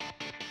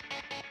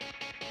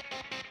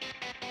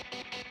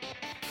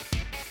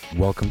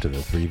Welcome to the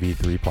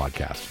 3v3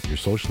 podcast, your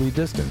socially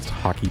distanced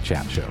hockey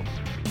chat show.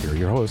 Here are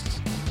your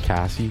hosts,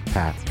 Cassie,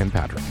 Pat, and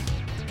Patrick.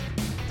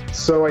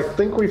 So I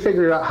think we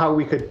figured out how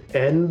we could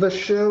end the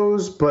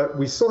shows, but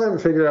we still haven't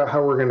figured out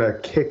how we're going to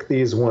kick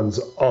these ones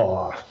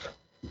off.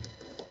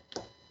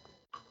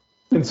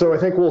 And so I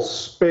think we'll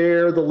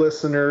spare the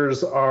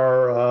listeners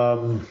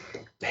our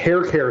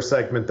hair care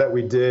segment that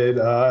we did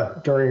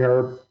during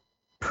our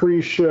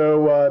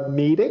pre-show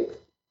meeting,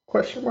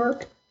 question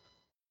mark?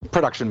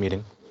 Production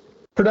meeting.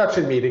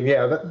 Production meeting,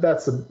 yeah,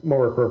 that's a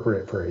more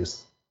appropriate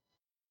phrase.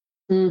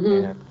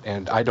 Mm-hmm.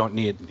 And I don't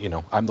need,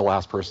 I'm the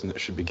last person that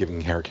should be giving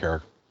hair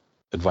care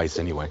advice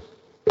anyway.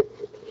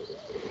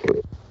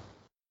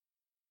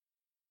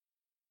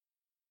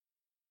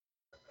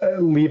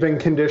 Leave-in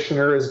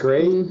conditioner is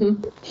great.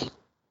 Mm-hmm.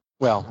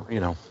 Well,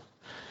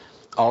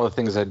 all the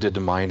things I did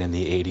to mine in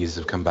the 80s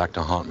have come back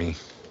to haunt me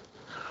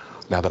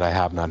now that I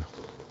have none.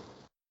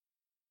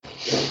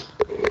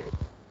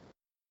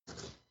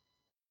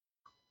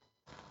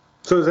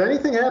 So has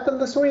anything happened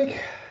this week?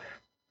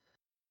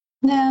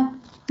 No,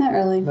 not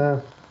really.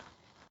 No.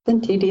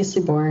 Been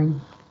tediously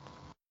boring.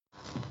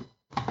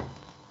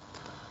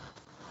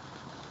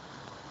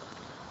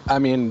 I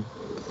mean,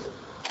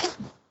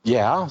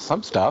 yeah,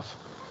 some stuff.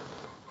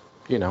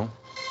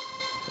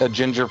 A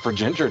ginger for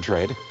ginger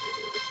trade.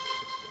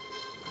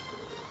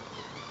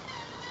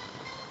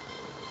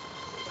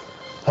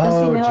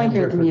 Oh, now I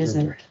hear the ginger for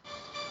music. ginger.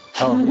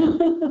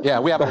 Oh, yeah,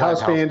 we have The a live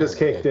house band is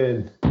kicked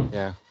in.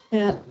 Yeah.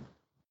 Yeah.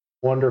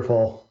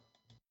 Wonderful.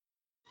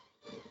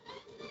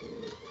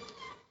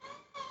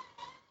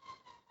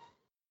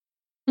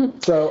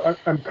 So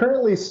I'm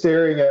currently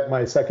staring at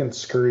my second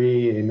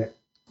screen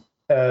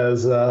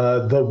as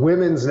the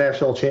women's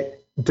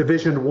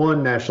Division I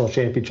national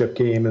championship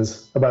game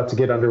is about to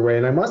get underway.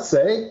 And I must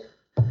say,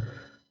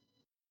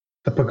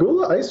 the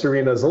Pagula Ice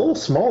Arena is a little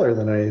smaller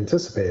than I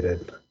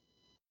anticipated.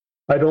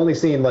 I'd only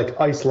seen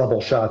ice level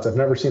shots. I've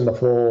never seen the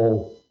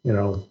full,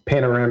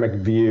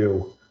 panoramic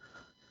view.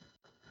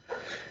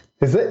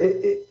 Is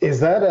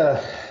that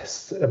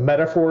a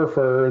metaphor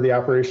for the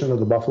operation of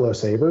the Buffalo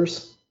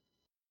Sabres?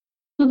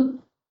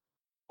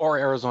 Or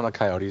Arizona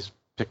Coyotes.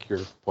 Pick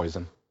your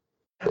poison.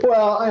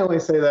 Well, I only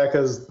say that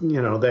because,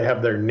 they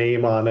have their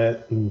name on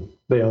it and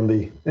they own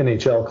the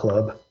NHL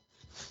club.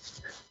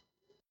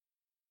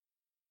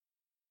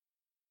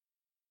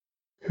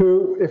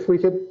 Who, if we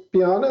could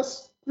be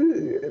honest,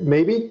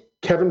 maybe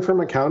Kevin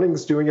from accounting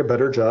is doing a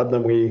better job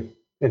than we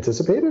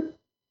anticipated?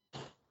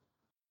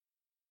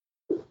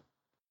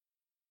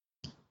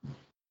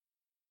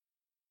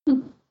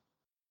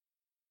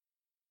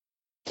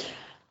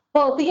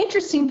 Well, the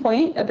interesting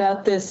point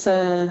about this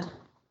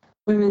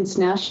women's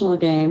national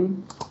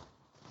game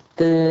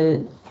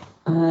that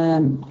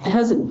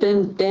hasn't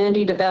been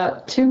bandied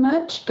about too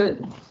much, but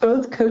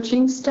both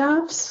coaching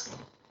staffs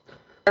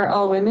are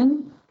all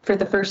women for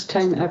the first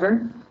time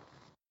ever.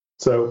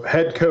 So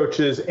head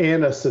coaches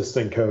and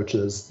assistant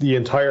coaches, the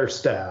entire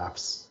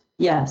staffs.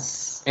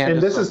 Yes.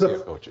 And this is the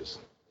coaches.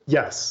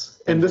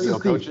 Yes. And this is the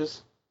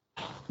coaches?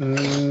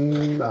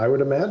 I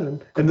would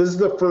imagine. And this is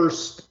the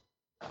first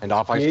and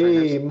off-ice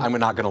trainers. I'm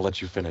not going to let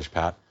you finish,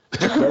 Pat.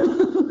 I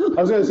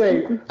was going to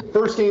say,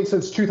 first game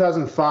since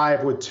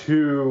 2005 with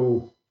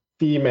 2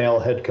 female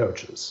head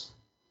coaches.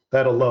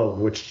 That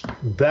alone, which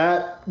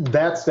that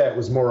stat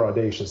was more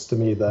audacious to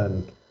me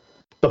than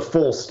the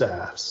full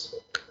staffs.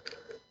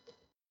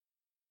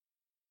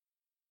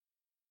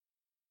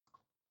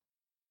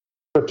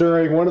 But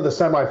during one of the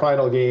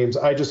semifinal games,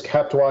 I just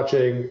kept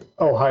watching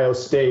Ohio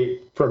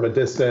State from a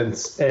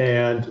distance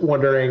and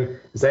wondering,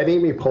 is that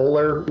Amy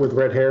Poehler with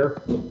red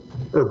hair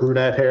or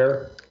brunette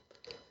hair?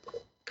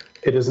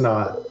 It is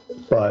not.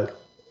 But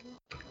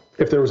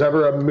if there was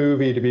ever a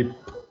movie to be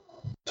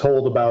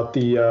told about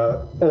the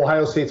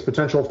Ohio State's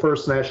potential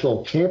first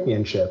national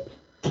championship,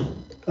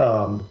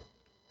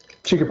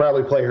 she could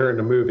probably play her in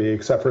the movie,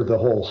 except for the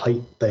whole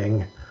height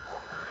thing.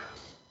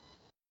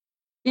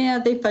 Yeah,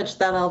 they fudge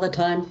that all the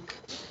time.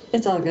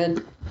 It's all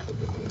good.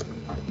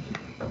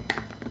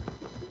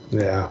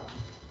 Yeah.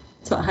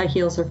 That's what high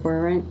heels are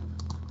for, right?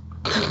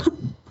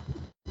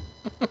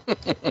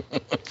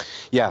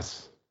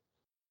 Yes.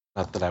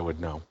 Not that I would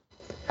know.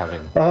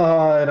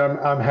 And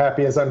I'm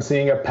happy as I'm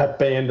seeing a pep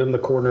band in the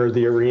corner of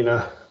the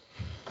arena.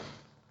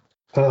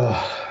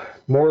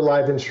 More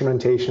live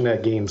instrumentation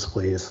at games,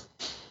 please.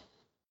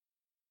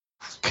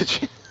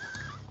 Could you?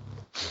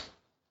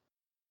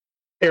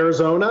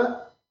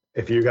 Arizona,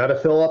 if you got to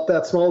fill up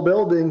that small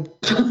building,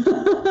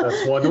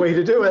 that's one way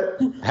to do it.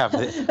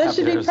 That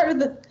should be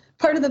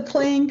part of the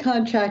playing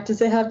contract. Is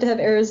they have to have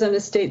Arizona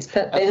State's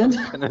pep band.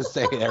 I was going to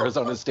say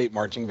Arizona State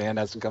marching band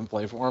has to come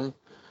play for them.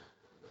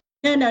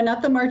 No,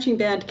 not the marching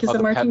band, because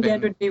the marching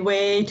band would be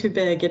way too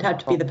big. It'd have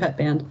to be the pep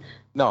band.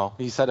 No,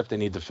 he said if they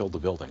need to fill the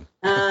building.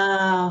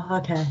 Oh,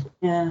 okay.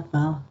 Yeah,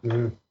 well.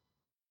 Mm.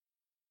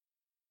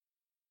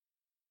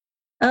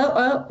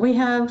 Oh, we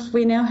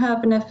now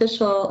have an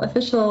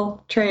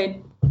official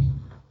trade.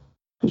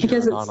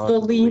 Because it's the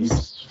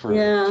Leafs for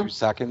 2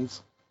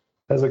 seconds.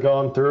 Has it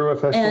gone through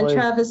officially? And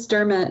Travis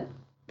Dermott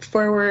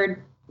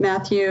forward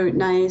Matthew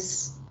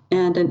Nice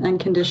and an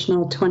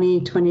unconditional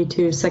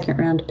 2022 second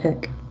round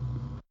pick.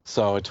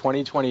 So a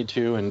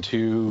 2022 and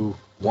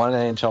one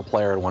NHL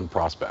player and one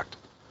prospect.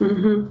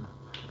 Mm-hmm.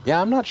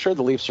 Yeah, I'm not sure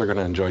the Leafs are going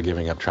to enjoy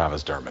giving up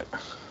Travis Dermott.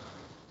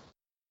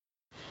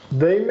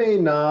 They may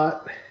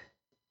not.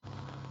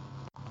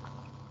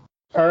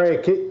 All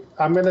right,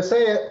 I'm going to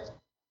say it.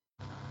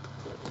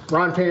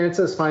 Ron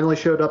Francis finally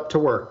showed up to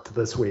work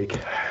this week.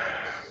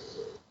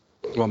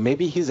 Well,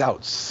 maybe he's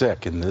out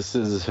sick, and this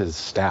is his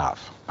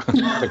staff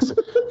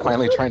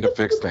finally trying to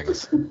fix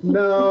things.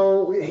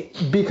 No,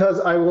 because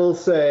I will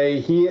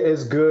say he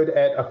is good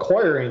at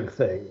acquiring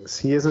things.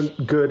 He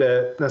isn't good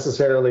at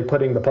necessarily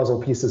putting the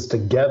puzzle pieces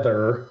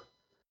together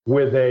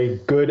with a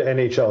good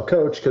NHL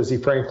coach, because he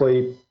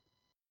frankly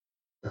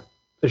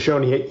has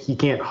shown he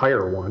can't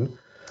hire one.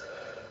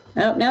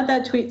 Oh, now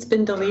that tweet's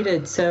been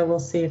deleted, so we'll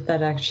see if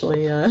that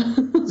actually...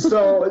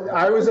 So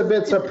I was a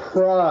bit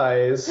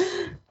surprised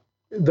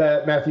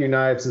that Matthew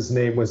Knives'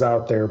 name was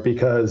out there,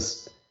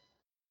 because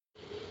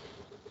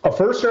a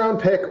first-round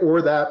pick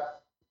or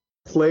that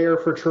player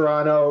for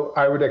Toronto,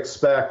 I would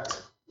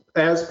expect,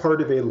 as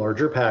part of a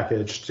larger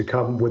package, to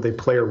come with a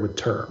player with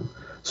term.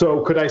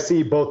 So could I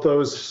see both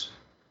those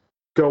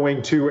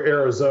going to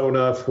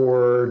Arizona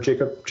for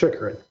Jacob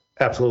Chychrun?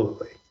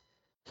 Absolutely.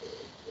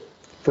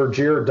 For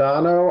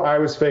Giordano, I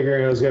was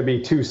figuring it was going to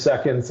be 2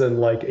 seconds and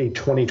like a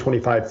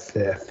 2025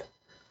 fifth.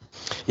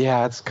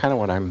 Yeah, that's kind of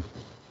what I'm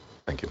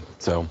thinking.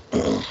 So,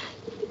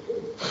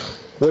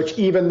 which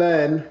even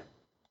then,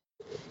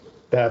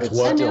 that's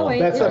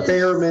a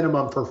bare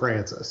minimum for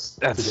Francis.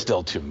 That's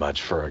still too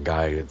much for a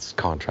guy. Its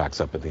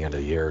contract's up at the end of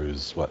the year.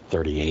 Who's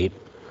 38?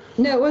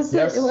 No, it was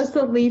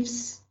the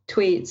Leafs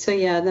tweet. So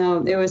yeah,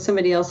 no, it was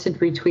somebody else had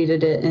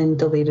retweeted it and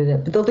deleted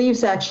it. But the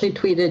Leafs actually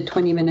tweeted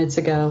 20 minutes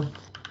ago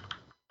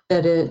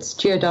that it's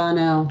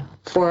Giordano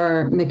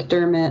for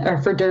McDermott,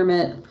 or for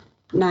Dermott,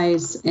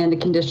 Nice, and a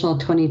conditional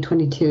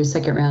 2022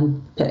 second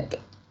round pick.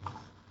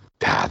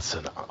 That's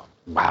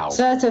wow.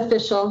 So that's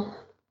official.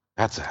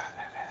 That's a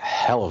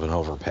hell of an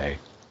overpay.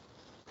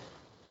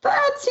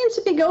 That seems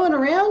to be going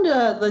around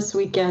this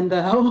weekend,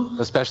 though.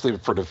 Especially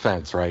for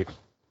defense, right?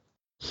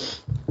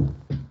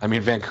 I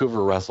mean,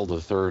 Vancouver wrestled a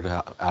third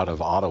out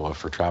of Ottawa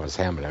for Travis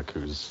Hamonic,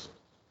 who's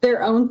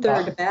their own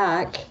third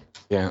back.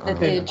 Yeah.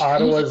 And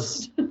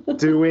Ottawa's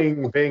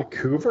doing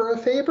Vancouver a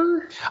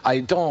favor? I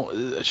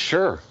don't.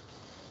 Sure.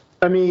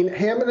 I mean,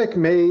 Hamonic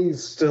may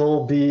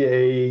still be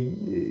a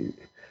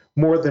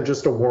more than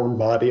just a warm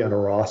body on a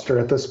roster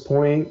at this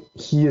point.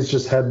 He has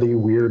just had the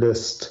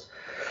weirdest.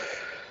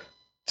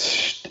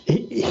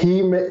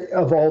 He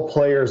of all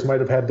players might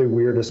have had the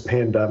weirdest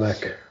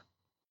pandemic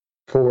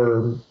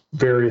for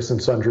various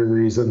and sundry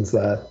reasons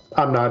that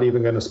I'm not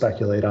even going to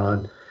speculate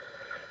on.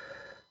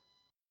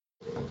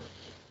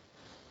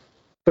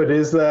 But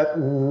is that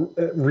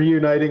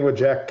reuniting with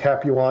Jack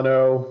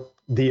Capuano,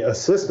 the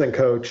assistant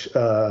coach,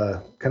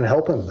 can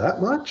help him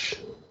that much?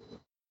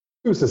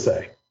 Who's to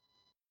say?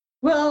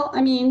 Well,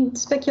 I mean,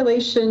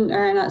 speculation,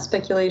 or not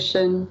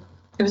speculation.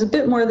 It was a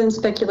bit more than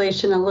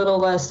speculation, a little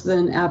less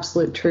than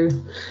absolute truth.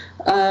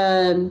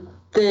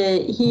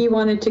 He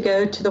wanted to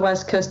go to the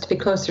West Coast to be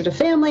closer to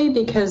family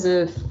because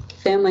of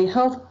family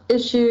health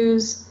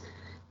issues,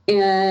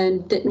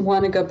 and didn't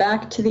want to go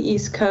back to the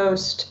East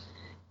Coast.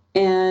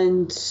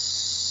 And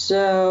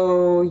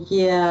so,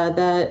 yeah,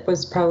 that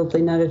was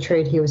probably not a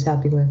trade he was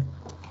happy with.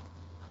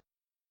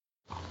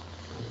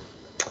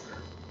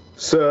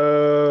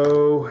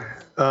 So,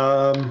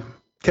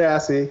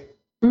 Cassie,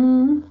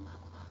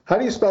 how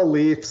do you spell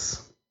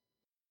Leafs?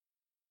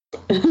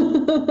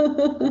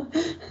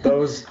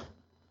 Those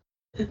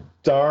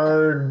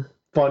darn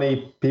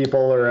funny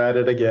people are at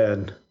it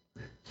again.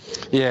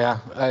 Yeah,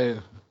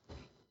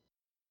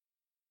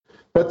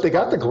 But they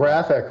got the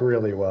graphic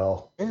really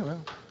well. Yeah,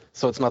 well.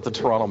 So it's not the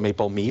Toronto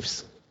Maple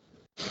Leafs?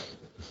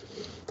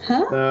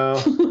 Huh? No.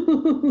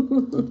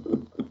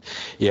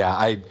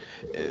 Yeah,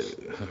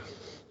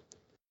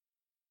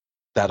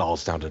 that all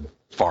sounded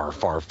far,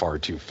 far, far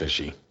too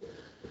fishy.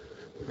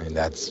 I mean,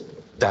 that's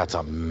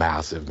a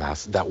massive,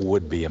 that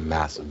would be a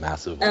massive.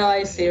 Oh,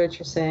 I see what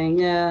you're saying.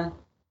 Yeah.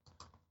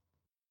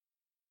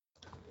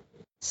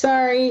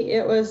 Sorry,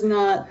 it was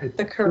not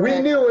the correct.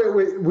 We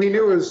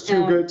knew it was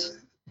too good.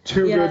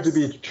 Too Yes. good to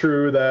be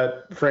true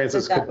that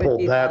Francis That could would pull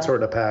be that bad.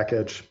 sort of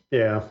package.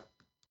 Yeah.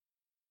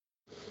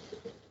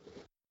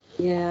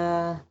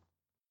 Yeah.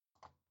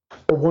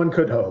 But one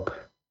could hope.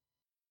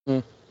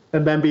 Mm.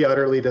 And then be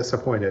utterly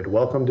disappointed.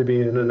 Welcome to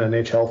being an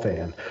NHL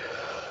fan.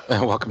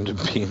 Welcome to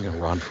being a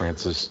Ron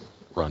Francis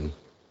run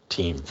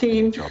team.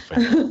 Team. NHL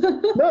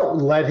fan. No,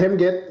 let him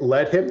get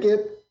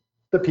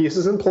the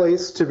pieces in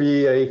place to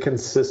be a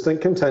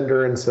consistent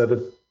contender instead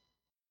of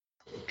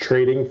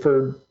trading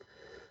for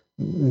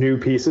new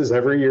pieces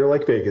every year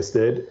like Vegas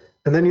did,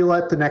 and then you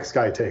let the next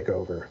guy take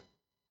over.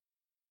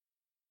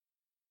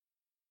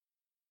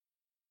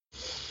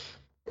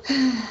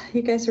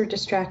 You guys are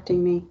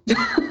distracting me.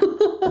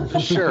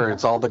 Sure,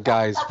 it's all the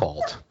guy's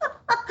fault.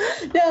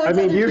 No, I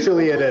mean,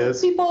 usually it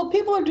is.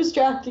 People are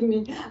distracting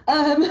me.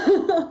 I'm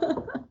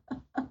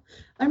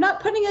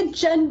not putting a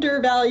gender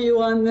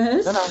value on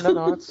this.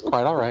 No, it's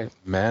quite all right.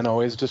 Men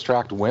always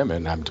distract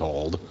women, I'm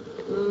told.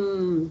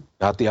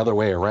 Not the other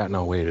way around.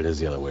 No, wait, it is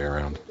the other way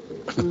around.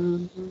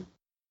 Mm-hmm.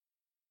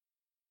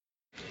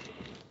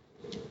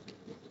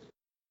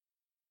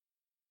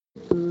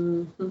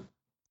 Mm-hmm.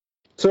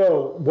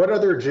 So, what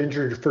other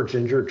ginger for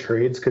ginger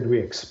trades could we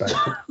expect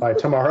by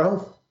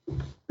tomorrow?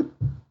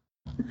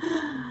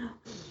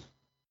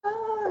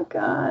 Oh,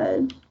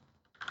 God.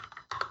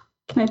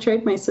 Can I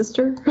trade my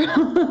sister?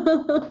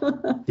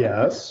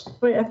 Yes.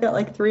 Wait, I've got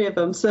like 3 of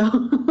them, so.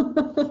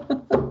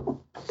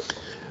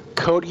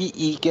 Cody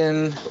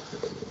Eakin.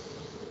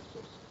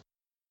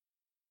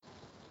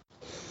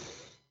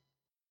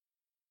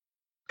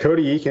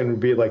 Cody Eakin would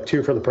be like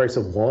 2 for the price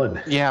of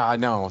 1. Yeah, I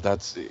know.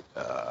 That's.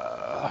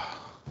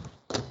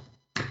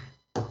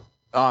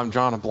 I'm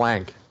drawing a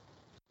blank.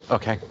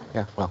 Okay.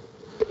 Yeah. Well.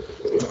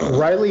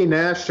 Riley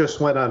Nash just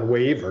went on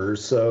waivers,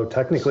 so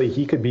technically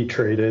he could be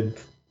traded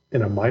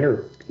in a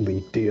minor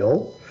league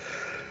deal.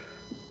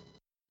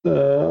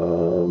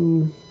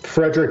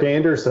 Frederick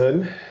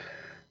Anderson,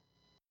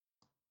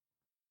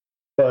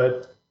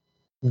 but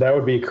that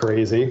would be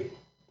crazy.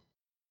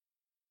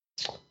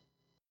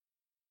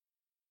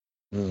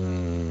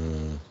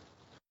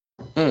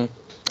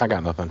 I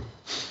got nothing.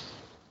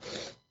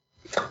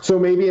 So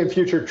maybe in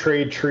future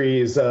trade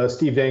trees,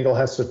 Steve Dangle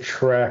has to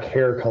track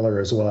hair color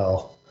as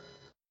well.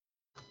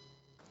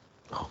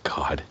 Oh,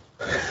 God.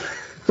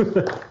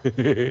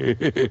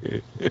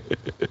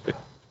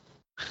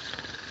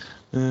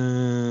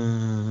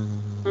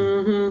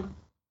 Mm-hmm.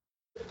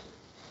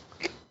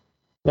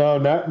 Oh,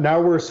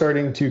 now we're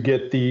starting to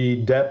get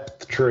the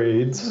depth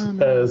trades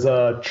as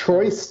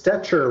Troy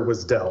Stetcher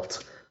was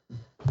dealt.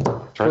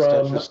 Troy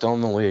Stetcher's still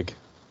in the league.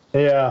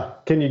 Yeah.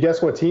 Can you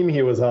guess what team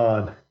he was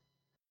on?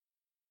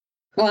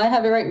 Well, I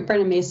have it right in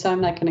front of me, so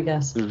I'm not going to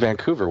guess. It was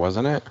Vancouver,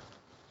 wasn't it?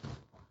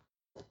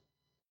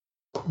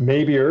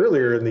 Maybe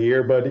earlier in the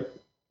year, but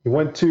he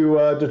went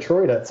to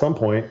Detroit at some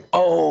point.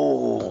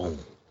 Oh,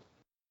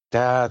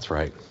 that's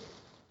right.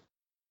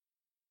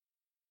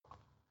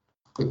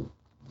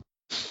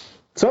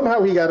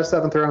 Somehow he got a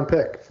 7th-round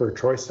pick for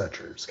Troy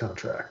Stetcher's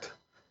contract.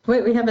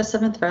 Wait, we have a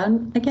 7th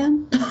round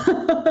again?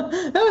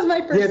 That was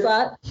my first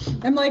thought.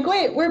 I'm like,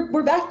 wait,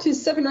 we're back to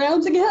 7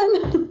 rounds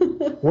again?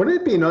 Wouldn't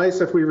it be nice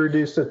if we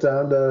reduced it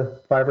down to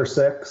 5 or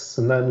 6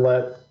 and then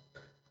let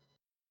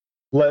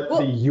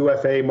the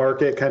UFA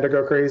market kind of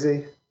go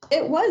crazy?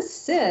 It was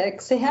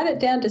 6. They had it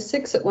down to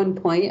 6 at one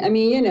point. I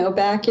mean,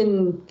 back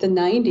in the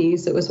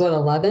 90s, it was what,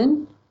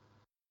 11?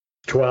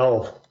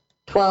 12.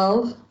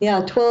 12.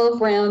 Yeah,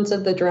 12 rounds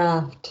of the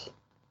draft.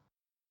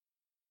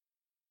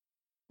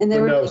 And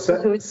there were people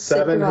who would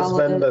sit through all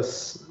of it.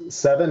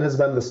 7 has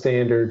been the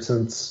standard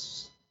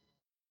since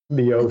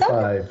the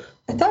 05.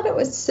 I thought it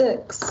was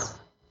 6.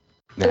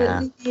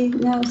 Nah.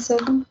 No,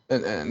 7.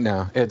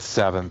 No, it's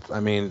 7th. I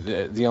mean,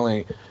 the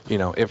only,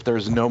 if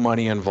there's no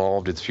money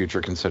involved, it's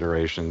future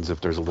considerations.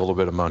 If there's a little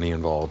bit of money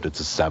involved,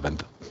 it's a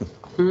 7th.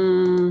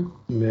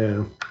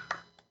 Yeah.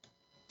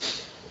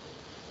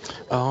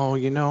 Oh,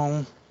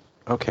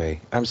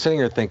 okay. I'm sitting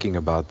here thinking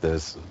about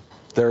this.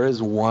 There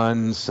is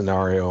one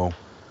scenario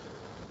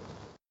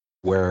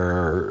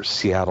where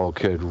Seattle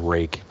could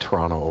rake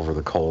Toronto over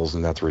the coals,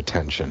 and that's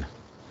retention.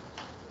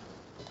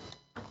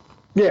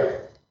 Yeah.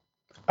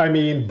 I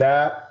mean,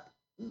 that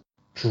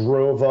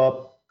drove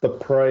up the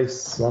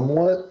price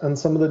somewhat on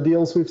some of the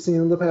deals we've seen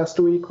in the past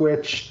week,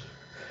 which,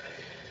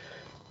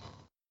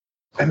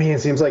 I mean,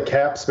 it seems like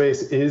cap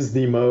space is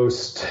the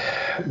most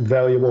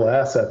valuable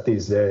asset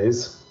these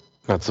days.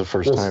 That's the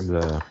first time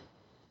the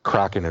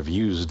Kraken have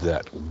used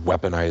that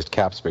weaponized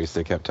cap space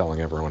they kept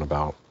telling everyone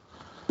about.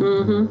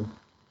 Mm-hmm.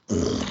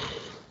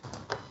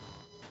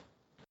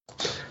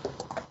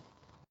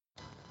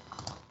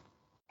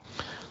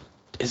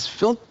 Is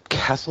Phil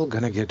Kessel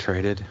going to get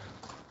traded?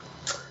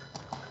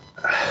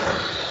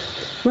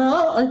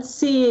 Well, let's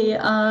see.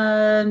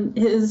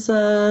 His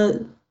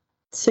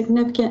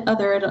significant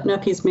other, I don't know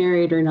if he's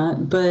married or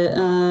not, but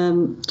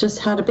just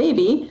had a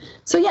baby.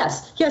 So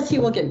yes, he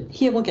will get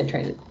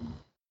traded.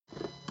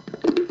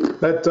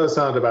 That does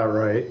sound about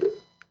right.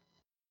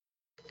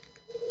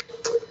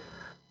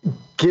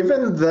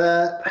 Given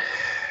that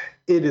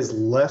it is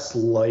less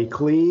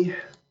likely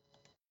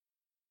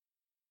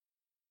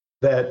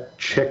that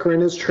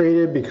Chychrun is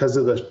traded because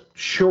of the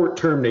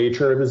short-term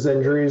nature of his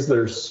injuries,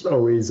 there's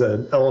always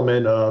an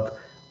element of,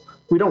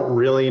 we don't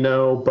really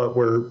know, but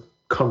we're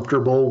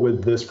comfortable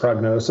with this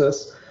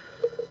prognosis.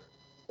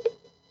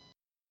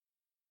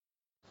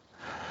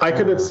 I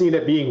could have seen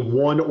it being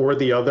one or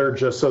the other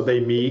just so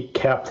they meet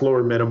cap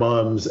floor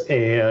minimums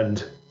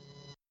and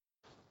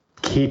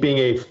keeping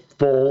a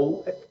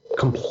full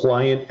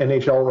compliant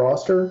NHL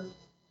roster.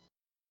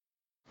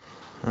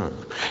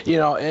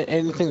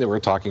 Anything that we're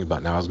talking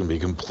about now is going to be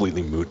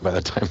completely moot by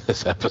the time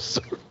this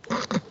episode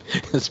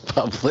is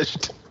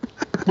published.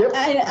 Yep.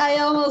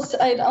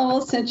 I'd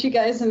almost sent you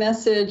guys a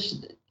message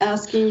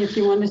asking if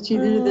you wanted to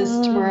do this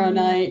tomorrow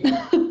night.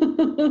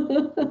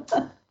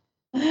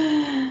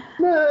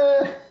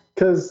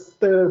 Because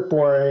they're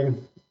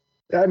boring.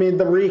 I mean,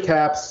 the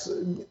recaps,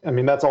 I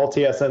mean, that's all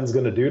TSN's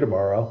going to do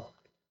tomorrow.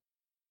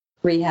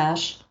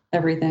 Rehash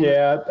everything.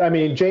 Yeah, I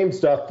mean, James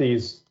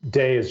Duthie's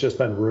day has just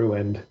been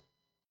ruined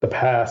the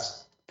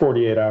past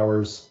 48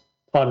 hours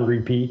on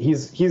repeat.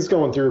 He's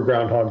going through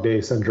Groundhog Day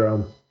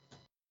syndrome.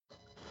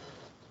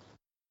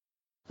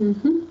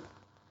 Mm-hmm.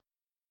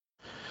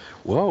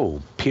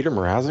 Whoa, Peter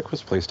Mrazek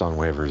was placed on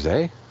waivers,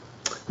 eh?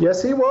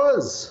 Yes, he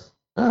was.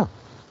 Oh.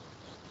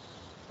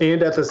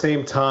 And at the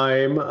same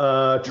time,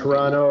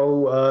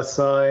 Toronto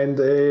signed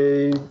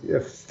a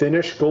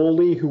Finnish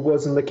goalie who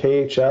was in the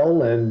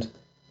KHL and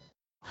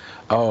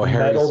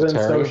Harry Medelvin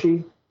Sateri.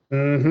 Sochi.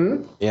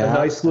 Mm-hmm. Yeah. A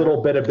nice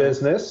little bit of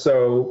business.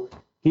 So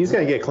he's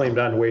going to get claimed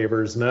on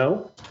waivers,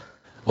 no?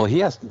 Well, he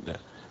has.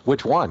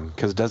 Which one?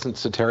 Because doesn't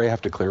Sateri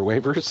have to clear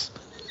waivers?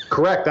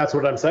 Correct. That's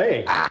what I'm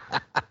saying.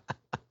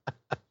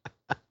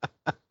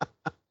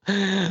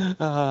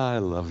 I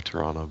love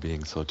Toronto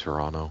being so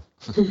Toronto.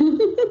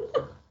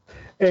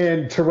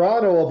 And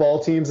Toronto, of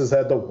all teams, has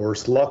had the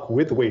worst luck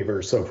with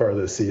waivers so far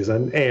this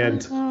season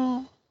and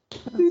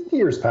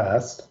years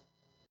past.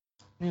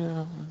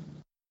 Yeah.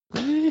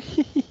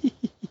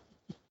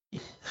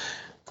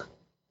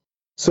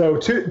 So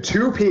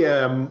 2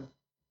 p.m.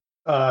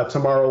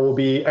 Tomorrow will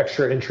be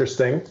extra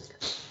interesting.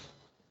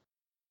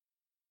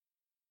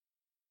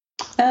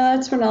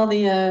 That's when all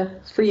the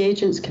free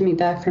agents coming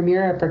back from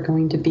Europe are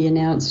going to be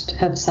announced,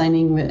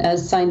 signing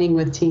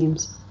with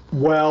teams.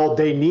 Well,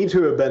 they need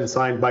to have been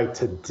signed by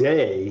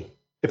today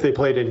if they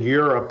played in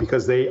Europe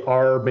because they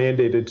are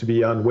mandated to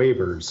be on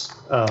waivers.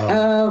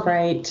 Oh,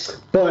 right.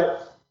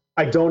 But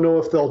I don't know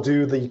if they'll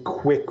do the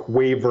quick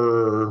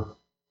waiver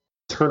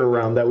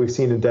turnaround that we've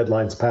seen in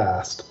deadlines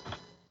past.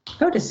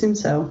 I would assume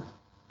so.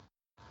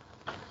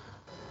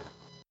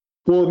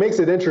 Well, it makes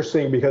it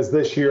interesting because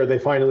this year they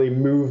finally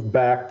moved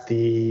back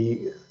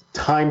the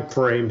time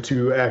frame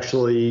to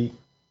actually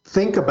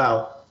think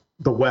about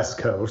the West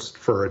Coast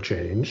for a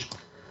change.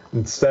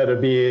 Instead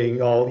of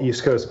being all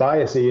East Coast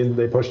biasy, and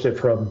they pushed it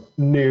from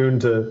noon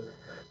to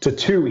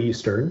 2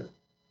 Eastern.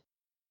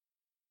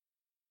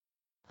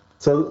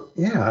 So,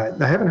 yeah,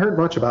 I haven't heard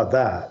much about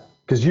that.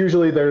 Because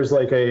usually there's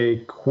like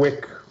a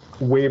quick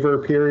waiver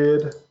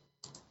period,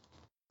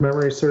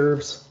 memory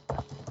serves.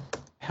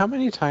 How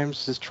many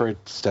times is Troy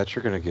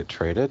Stetcher going to get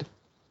traded?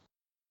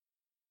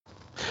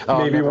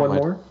 Maybe never one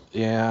mind. more?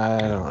 Yeah,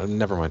 I don't know.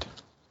 Never mind.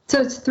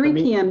 So it's 3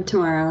 p.m.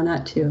 tomorrow,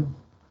 not 2.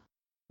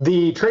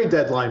 The trade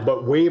deadline,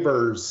 but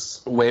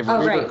waivers.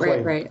 Waivers. Oh,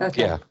 claim. right.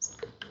 Okay. Yeah.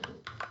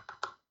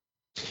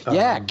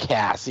 Yeah,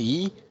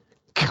 Cassie.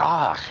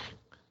 Guy.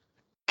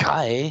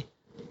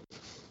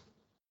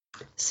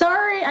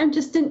 Sorry, I'm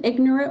just an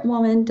ignorant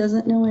woman,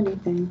 doesn't know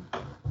anything.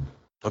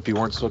 Hope you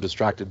weren't so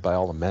distracted by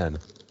all the men.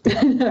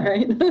 All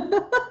right.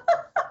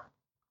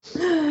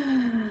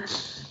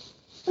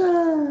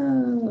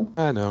 Oh.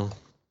 I know.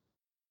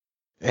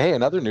 Hey,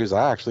 in other news,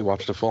 I actually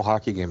watched a full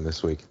hockey game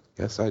this week.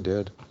 Yes, I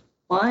did.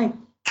 Why?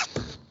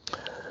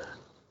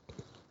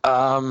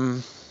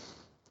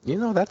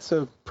 That's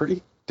a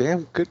pretty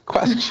damn good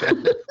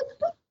question.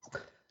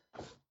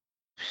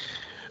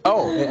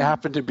 Oh, it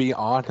happened to be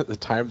on at the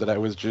time that I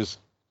was just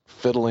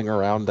fiddling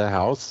around the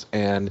house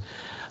and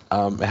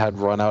had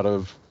run out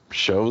of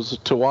shows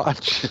to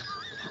watch.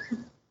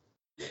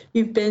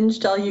 You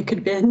binged all you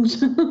could binge.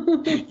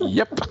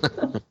 Yep.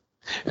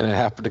 And it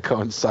happened to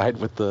coincide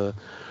with the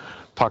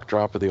puck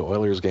drop of the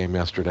Oilers game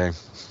yesterday.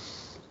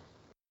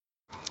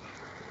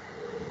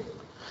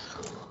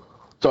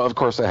 So, of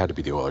course, it had to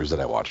be the Oilers that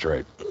I watched,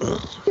 right?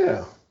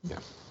 Yeah. Yeah.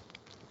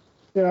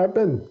 Yeah, I've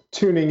been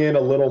tuning in a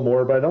little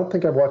more, but I don't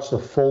think I've watched the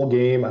full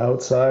game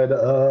outside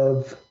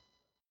of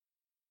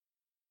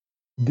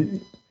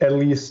at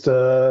least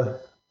the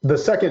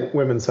second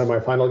women's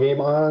semifinal game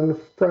on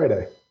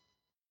Friday.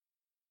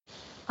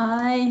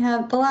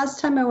 The last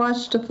time I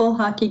watched a full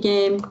hockey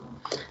game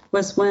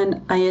was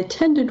when I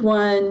attended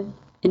one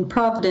in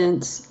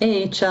Providence,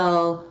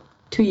 AHL,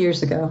 2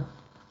 years ago,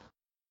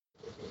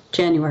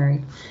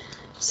 January.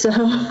 So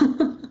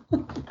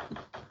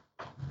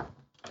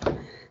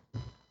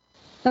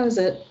that was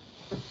it.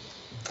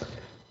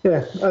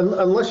 Yeah,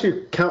 unless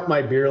you count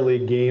my beer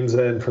league games,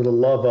 and for the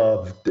love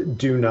of,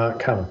 do not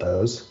count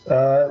those.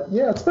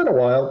 Yeah, it's been a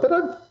while, but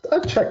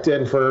I've checked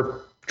in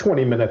for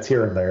 20 minutes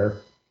here and there.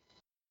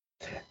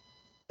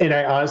 And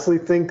I honestly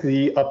think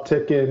the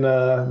uptick in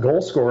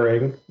goal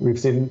scoring we've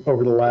seen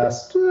over the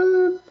last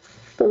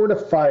 4 to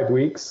 5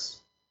 weeks,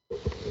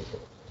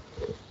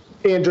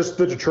 and just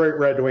the Detroit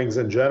Red Wings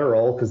in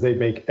general, because they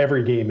make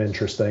every game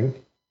interesting.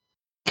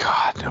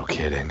 God, no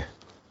kidding.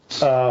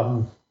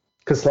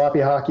 Because sloppy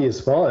hockey is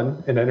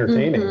fun and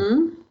entertaining.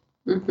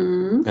 Mm-hmm.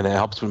 Mm-hmm. And it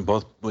helps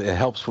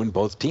when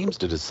both teams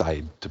to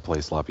decide to play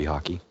sloppy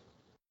hockey.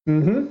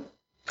 Mm-hmm.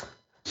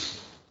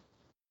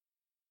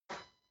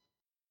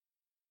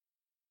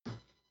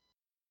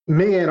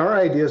 Man, our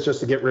idea is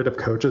just to get rid of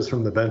coaches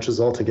from the benches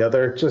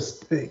altogether.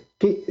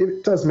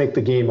 It does make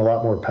the game a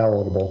lot more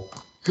palatable.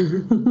 Well,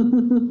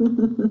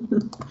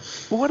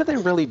 what do they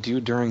really do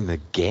during the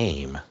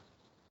game?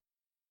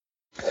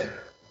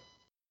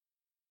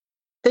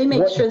 They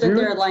make What sure that do-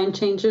 there are line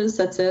changes.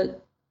 That's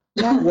it.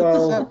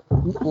 Well, A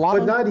lot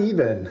but of- not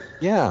even.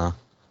 Yeah.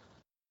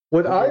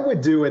 What I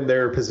would do in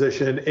their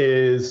position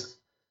is,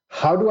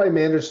 how do I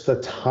manage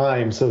the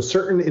time so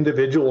certain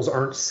individuals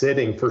aren't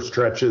sitting for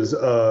stretches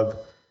of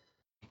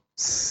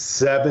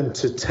 7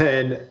 to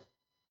 10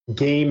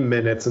 game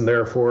minutes and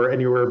therefore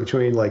anywhere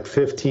between like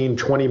 15,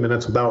 20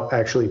 minutes without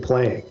actually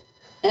playing?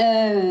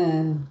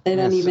 They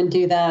don't even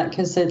do that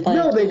because it like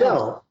No, they you have-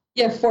 don't.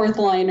 You have fourth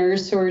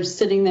liners who are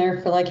sitting there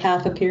for like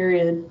half a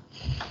period.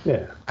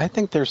 Yeah. I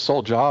think their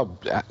sole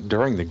job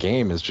during the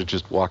game is to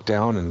just walk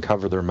down and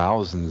cover their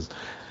mouths and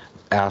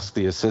ask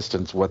the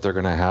assistants what they're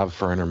going to have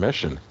for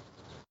intermission.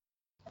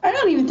 I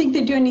don't even think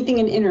they do anything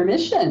in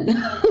intermission.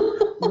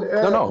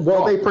 No.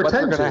 Well, they what they're pretend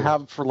going to. to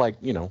have for, like,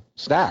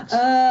 snacks.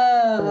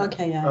 Oh,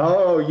 okay, yeah.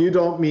 Oh, you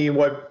don't mean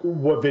what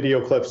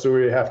video clips do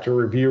we have to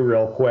review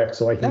real quick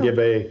so I can No. give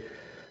a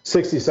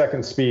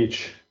 60-second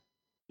speech?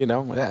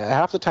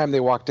 Half the time they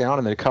walk down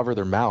and they cover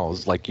their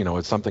mouths like,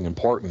 it's something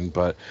important,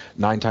 but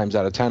 9 times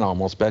out of 10, I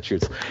almost bet you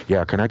it's,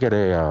 yeah, can I get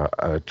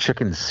a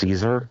chicken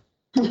Caesar?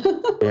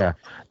 Yeah.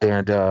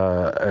 And,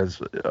 a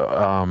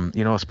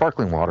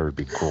sparkling water would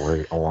be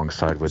great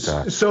alongside with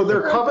that. So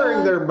they're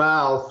covering their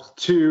mouth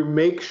to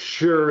make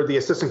sure the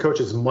assistant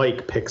coach's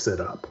mic picks it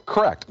up.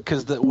 Correct.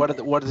 Because what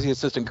does the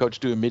assistant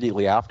coach do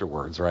immediately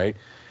afterwards, right?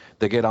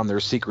 They get on their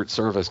Secret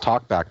Service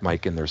talkback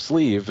mic in their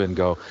sleeve and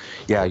go,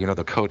 yeah,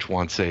 the coach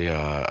wants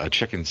a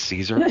chicken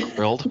Caesar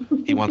grilled.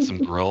 He wants them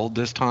grilled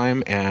this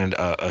time and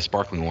a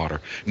sparkling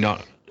water. No,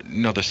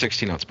 the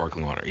 16-ounce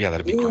sparkling water. Yeah,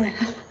 that'd be great.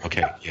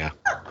 Okay, yeah.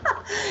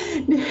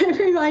 It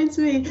reminds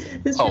me.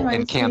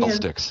 And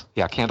candlesticks.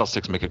 Yeah,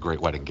 candlesticks make a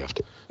great wedding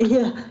gift.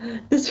 Yeah,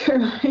 this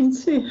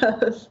reminds me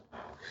of.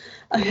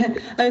 I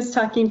was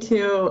talking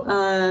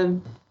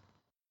to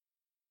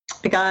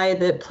a guy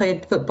that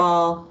played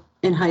football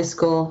in high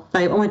school.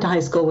 I went to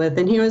high school with,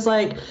 and he was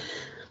like,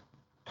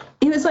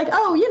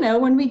 oh,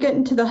 when we get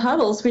into the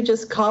huddles, we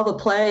just call the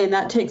play, and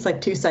that takes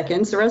like 2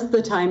 seconds. The rest of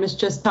the time is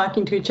just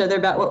talking to each other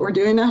about what we're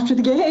doing after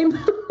the game.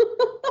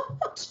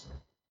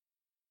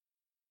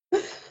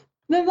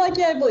 And I'm like,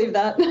 yeah, I believe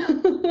that.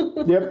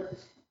 Yep.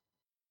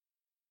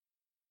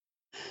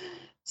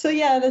 So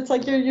yeah, that's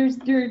like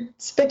you're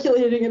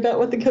speculating about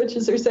what the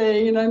coaches are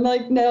saying, and I'm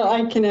like, no,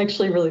 I can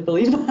actually really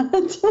believe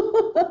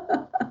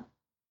that.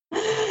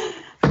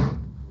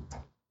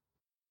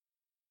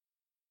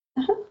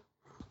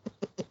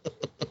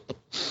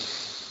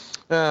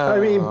 I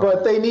mean,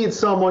 but they need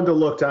someone to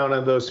look down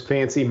on those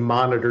fancy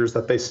monitors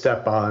that they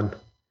step on.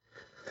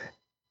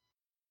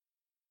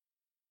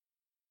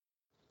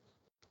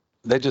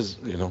 They just,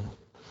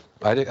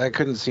 I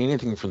couldn't see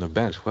anything from the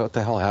bench. What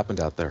the hell happened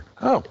out there?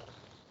 Oh,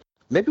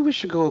 maybe we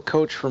should go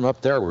coach from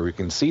up there where we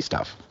can see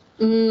stuff.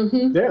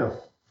 Mm-hmm. Yeah.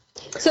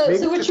 So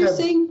Maybe what just you're have-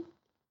 saying?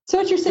 So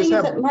what you're saying is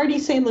have- that Marty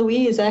St.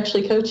 Louis is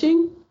actually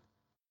coaching?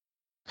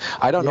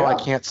 I don't know. I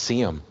Yeah. can't see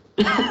him.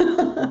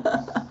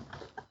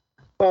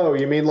 Oh,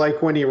 you mean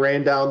like when he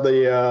ran down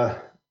the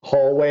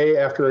hallway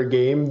after a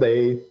game?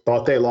 They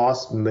thought they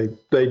lost, and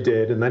they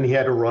did, and then he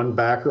had to run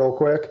back real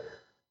quick.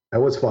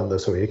 That was fun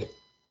this week.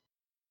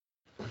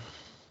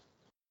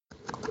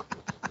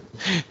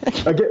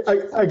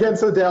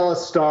 Against the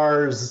Dallas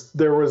Stars,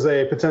 there was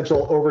a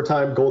potential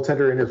overtime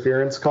goaltender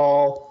interference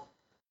call.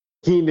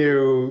 He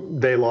knew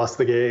they lost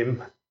the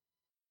game,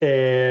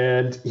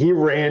 and he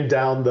ran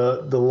down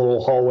the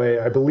little hallway.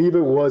 I believe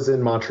it was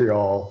in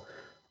Montreal,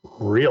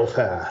 real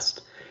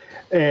fast.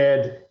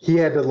 And he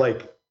had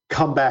to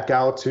come back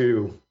out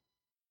to,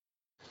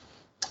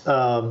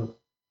 I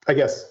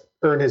guess,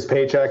 earn his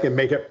paycheck and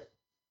make it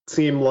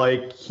seem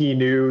like he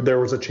knew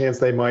there was a chance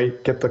they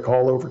might get the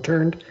call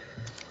overturned.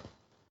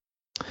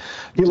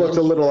 He looked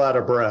a little out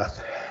of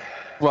breath.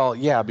 Well,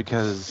 yeah,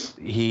 because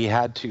he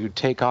had to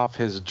take off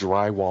his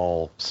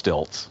drywall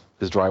stilts,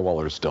 his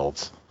drywaller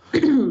stilts,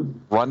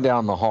 run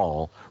down the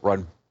hall,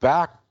 run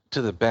back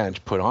to the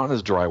bench, put on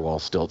his drywall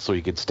stilts so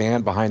he could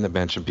stand behind the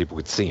bench and people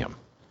could see him.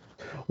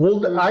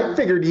 Well, I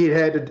figured he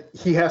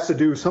has to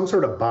do some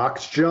sort of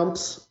box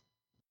jumps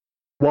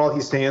while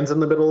he stands in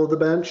the middle of the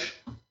bench,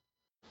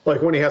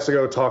 like when he has to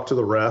go talk to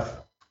the ref.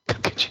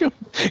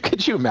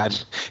 Could you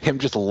imagine him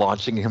just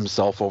launching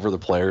himself over the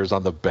players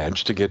on the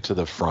bench to get to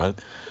the front,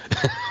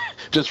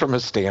 just from a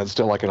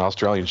standstill like an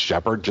Australian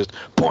shepherd, just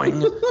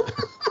boing.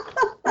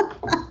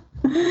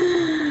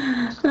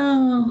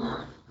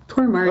 Oh,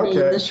 poor Marty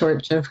Okay. and the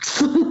short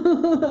jokes.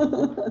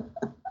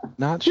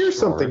 Not Here's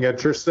sure. something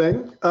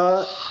interesting.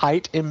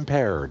 Height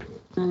impaired.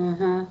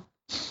 Uh-huh.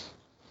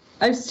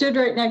 I've stood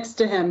right next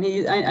to him.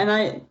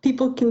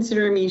 People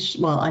consider me,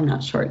 well, I'm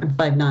not short, I'm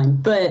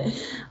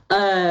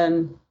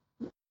 5'9",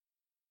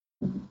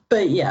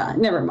 but yeah,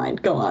 never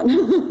mind, go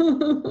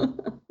on.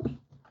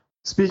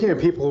 Speaking of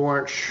people who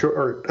aren't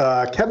sure,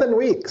 Kevin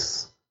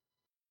Weeks.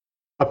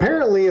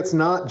 Apparently, it's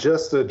not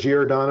just a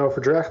Giordano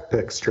for draft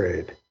picks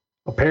trade.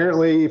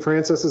 Apparently,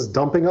 Francis is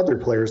dumping other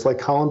players like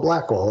Colin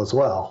Blackwell as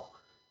well.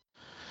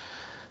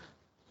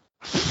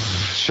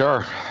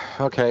 Sure.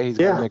 Okay. He's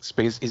got Yeah. to make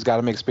space. He's got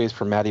to make space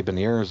for Matty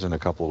Beniers in a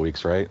couple of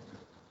weeks, right?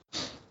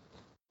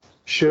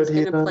 Should He's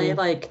he? going to play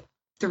like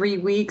 3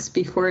 weeks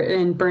before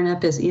and burn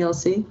up his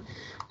ELC,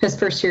 his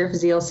first year of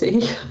his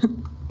ELC.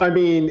 I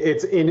mean,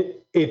 it's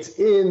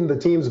in the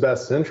team's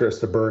best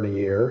interest to burn a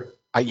year.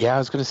 I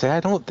was going to say,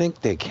 I don't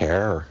think they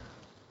care.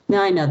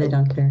 No, I know they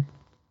don't care.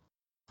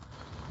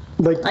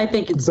 Like, I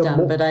think it's the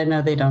dumb, but I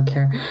know they don't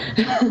care.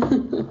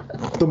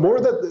 the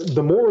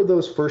more of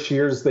those first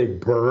years they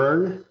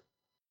burn,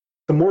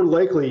 the more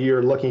likely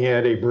you're looking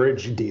at a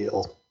bridge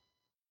deal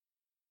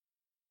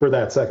for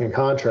that second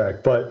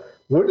contract. But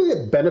wouldn't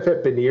it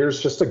benefit Beniers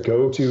just to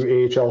go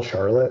to AHL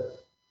Charlotte?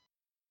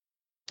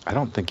 I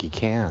don't think he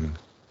can.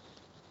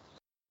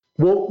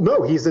 Well,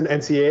 no, he's an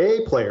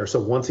NCAA player, so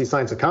once he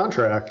signs a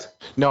contract,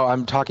 No,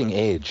 I'm talking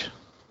age.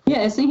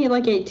 Yeah, isn't he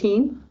like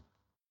 18?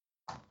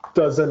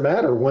 doesn't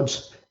matter.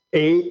 Once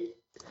NCAA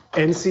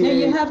No,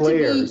 you have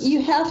players, to be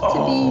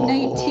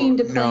 19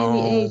 to play no.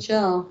 in the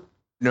AHL.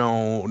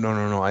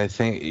 No. I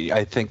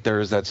think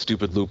there's that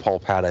stupid loophole,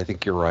 Pat. I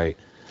think you're right.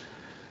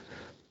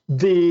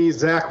 the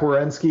Zach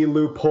Werenski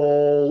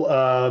loophole.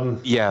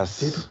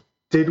 Yes.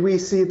 Did we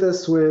see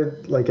this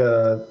with like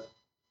a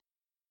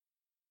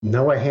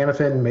Noah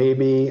Hannafin?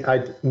 Maybe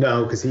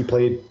no, because he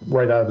played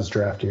right out of his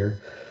draft year.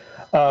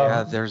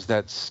 Yeah, there's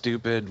that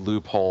stupid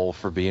loophole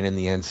for being in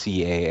the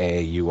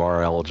NCAA. You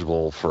are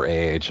eligible for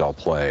AHL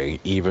play,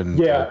 even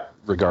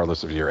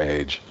regardless of your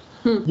age.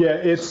 Yeah,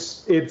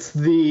 it's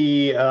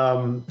the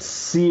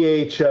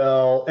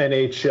CHL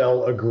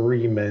NHL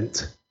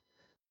agreement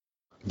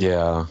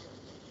Yeah.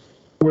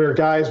 where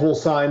guys will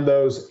sign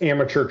those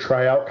amateur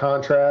tryout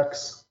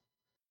contracts,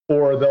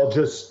 or they'll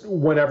just,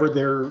 whenever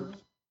their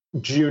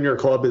junior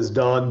club is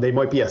done, they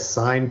might be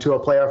assigned to a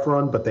playoff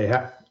run, but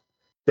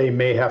they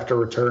may have to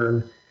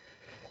return.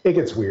 It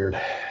gets weird.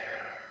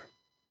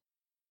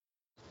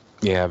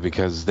 Yeah,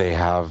 because they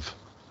have,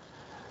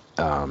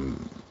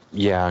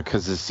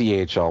 because the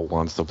CHL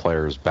wants the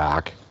players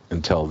back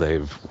until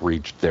they've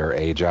reached their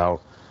age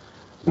out,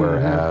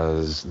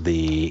 whereas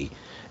the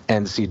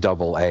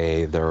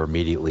NCAA, they're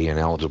immediately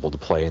ineligible to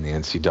play in the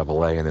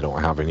NCAA and they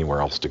don't have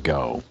anywhere else to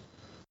go.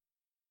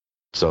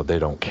 So they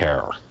don't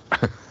care.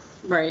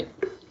 Right.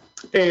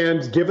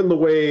 And given the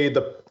way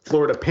the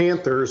Florida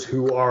Panthers,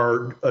 who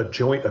are a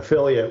joint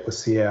affiliate with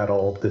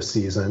Seattle this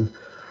season,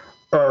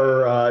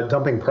 are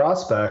dumping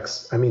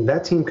prospects, I mean,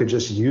 that team could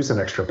just use an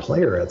extra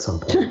player at some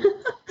point.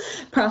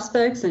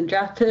 Prospects and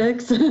draft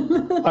picks.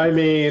 I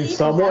mean,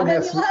 someone How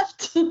has many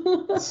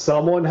left?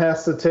 someone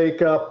has to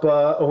take up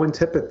Owen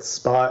Tippett's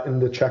spot in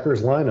the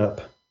Checkers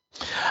lineup.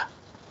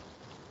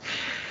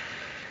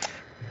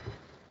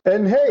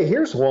 And hey,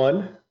 here's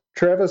one.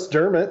 Travis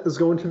Dermott is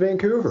going to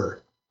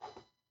Vancouver.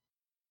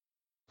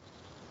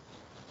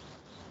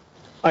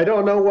 I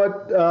don't know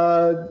what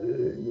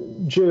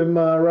Jim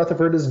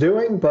Rutherford is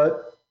doing,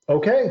 but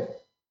okay.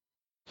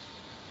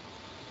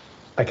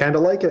 I kind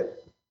of like it.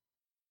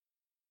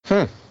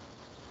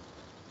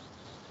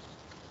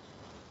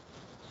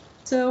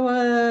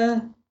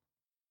 So,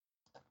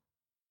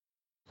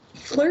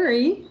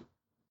 Fleury,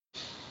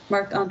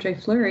 Marc-Andre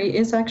Fleury,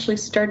 is actually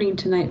starting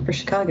tonight for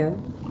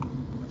Chicago.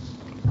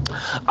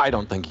 I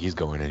don't think he's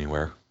going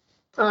anywhere.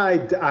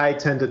 I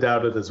tend to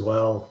doubt it as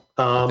well.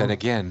 Then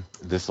again,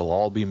 this will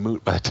all be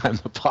moot by the time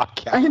the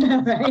podcast. I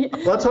know, right?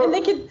 Let's hope. And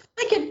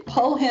they could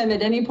pull him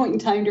at any point in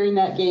time during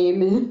that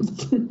game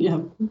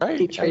and Right.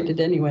 be traded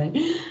anyway.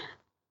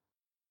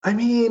 I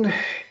mean,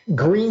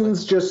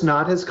 green's just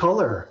not his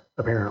color,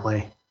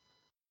 apparently.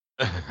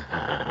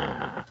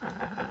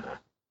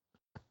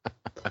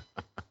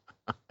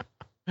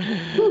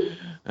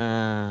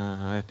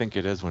 I think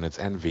it is when it's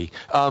envy.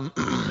 I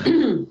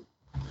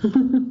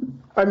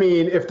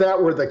mean, if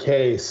that were the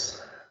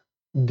case,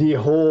 the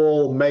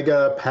whole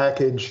mega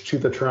package to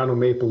the Toronto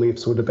Maple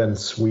Leafs would have been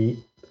sweet.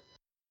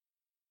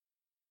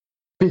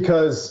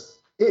 Because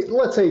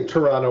let's say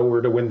Toronto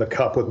were to win the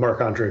cup with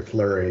Marc-Andre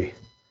Fleury.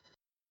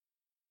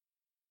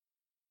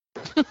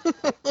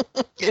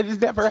 It has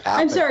never happened.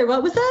 I'm sorry,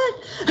 what was that?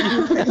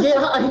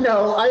 Yeah, I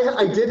know.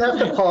 I did have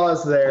to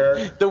pause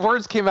there. The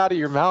words came out of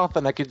your mouth,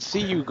 and I could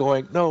see you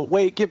going, "No,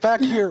 wait, get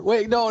back here!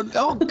 Wait, no,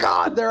 oh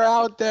God, they're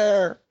out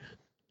there."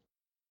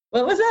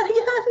 What was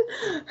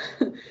that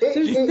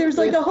again? There's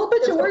like a whole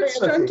bunch of words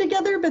strung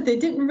together, but they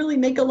didn't really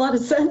make a lot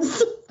of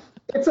sense.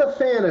 It's a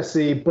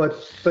fantasy, but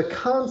the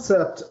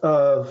concept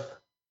of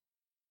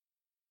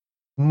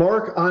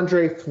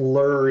Marc-Andre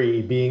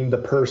Fleury being the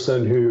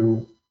person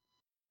who,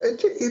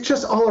 it's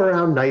just all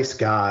around nice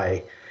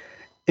guy.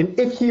 And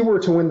if he were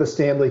to win the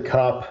Stanley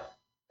Cup,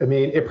 I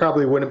mean, it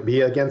probably wouldn't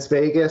be against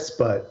Vegas,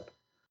 but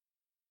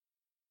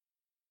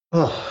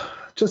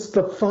just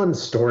the fun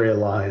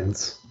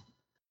storylines.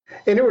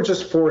 And it would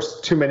just force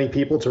too many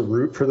people to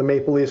root for the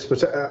Maple Leafs.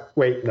 Which,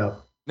 wait, no.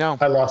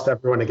 I lost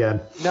everyone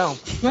again. No.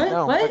 What?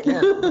 No, What?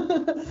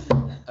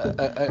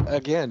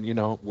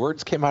 Again,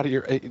 words came out of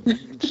your, get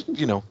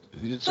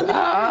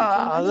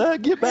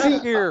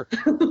back here.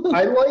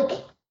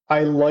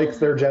 I like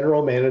their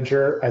general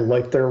manager. I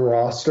like their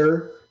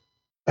roster.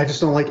 I just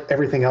don't like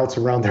everything else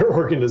around their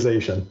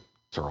organization.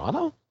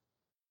 Toronto?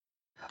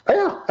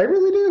 Yeah, I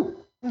really do.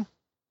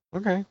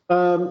 Okay.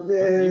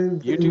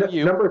 You do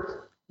you.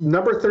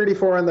 Number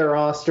 34 on their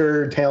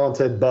roster,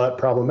 talented but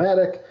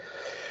problematic.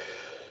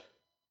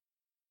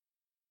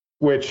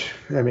 Which,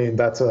 I mean,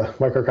 that's a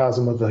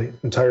microcosm of the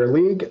entire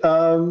league.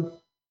 Yeah,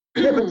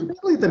 but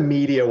it's really the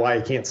media why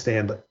I can't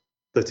stand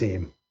the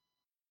team.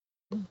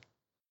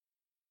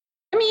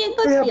 I mean,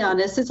 let's be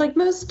honest. It's like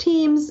most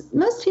teams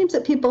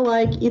that people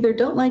like either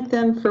don't like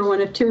them for one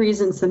of two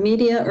reasons: the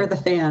media or the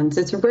fans.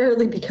 It's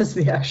rarely because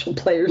of the actual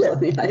players on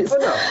the ice.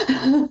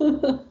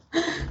 No.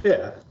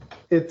 Yeah,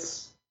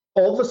 it's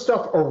all the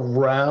stuff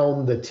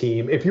around the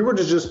team. If you were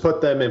to just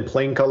put them in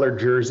plain colored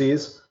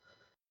jerseys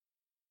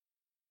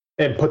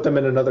and put them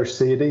in another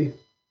city,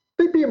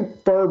 they'd be a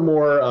far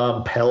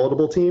more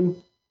palatable team.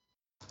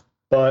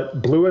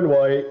 But blue and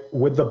white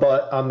with the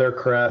butt on their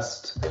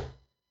crest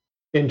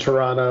in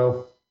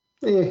Toronto,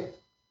 You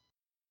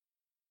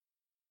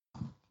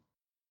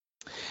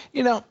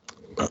know,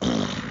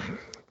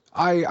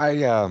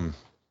 I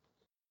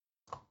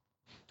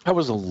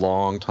was a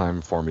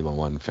long-time Formula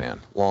One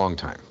fan, long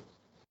time,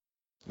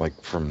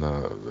 like from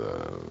the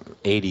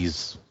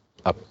 80s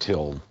up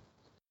till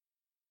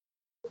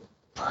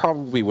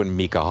probably when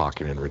Mika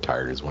Hakkinen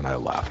retired is when I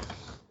left.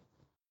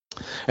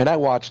 And I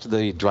watched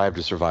the Drive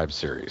to Survive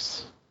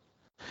series.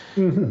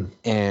 Mm-hmm.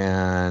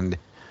 And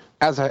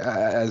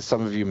as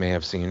some of you may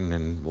have seen,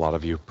 and a lot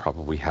of you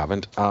probably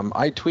haven't,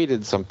 I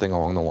tweeted something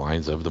along the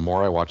lines of, the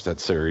more I watch that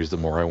series, the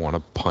more I want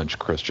to punch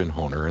Christian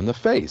Horner in the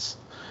face.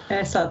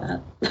 I saw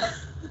that.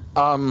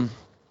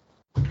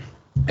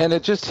 And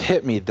it just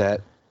hit me that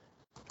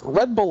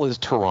Red Bull is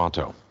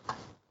Toronto.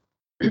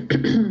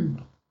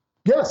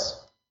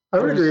 Yes, I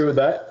would agree with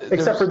that,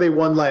 except for they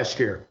won last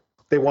year.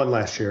 They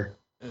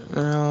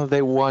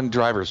won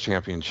Drivers'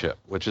 Championship,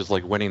 which is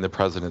like winning the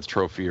President's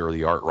Trophy or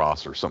the Art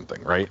Ross or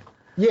something, right?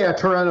 Yeah,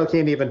 Toronto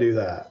can't even do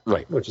that.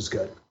 Right. Which is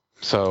good.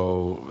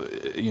 So,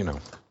 they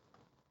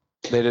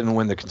didn't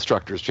win the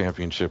Constructors'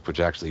 Championship, which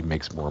actually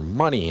makes more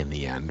money in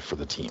the end for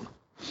the team.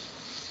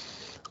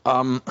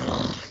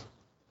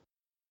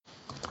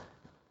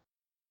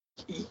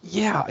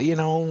 Yeah,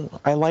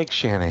 I like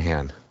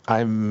Shanahan.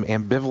 I'm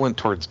ambivalent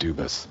towards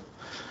Dubas.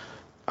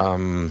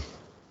 I'm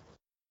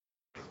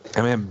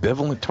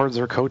ambivalent towards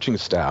their coaching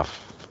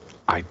staff.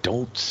 I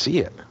don't see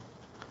it.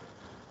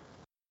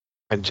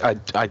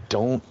 I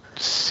don't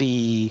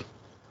see,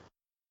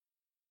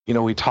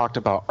 we talked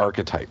about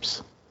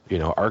archetypes.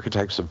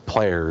 Archetypes of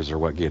players are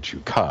what get you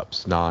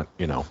cups, not,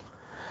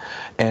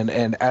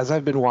 And as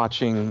I've been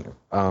watching,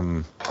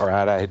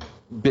 I'd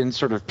been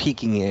sort of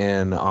peeking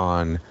in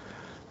on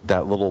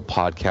that little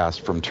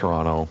podcast from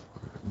Toronto,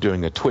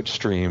 doing a Twitch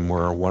stream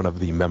where one of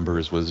the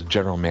members was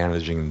general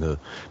managing the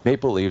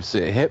Maple Leafs.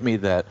 It hit me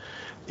that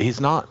he's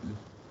not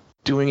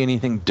doing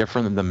anything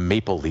different than the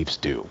Maple Leafs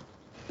do.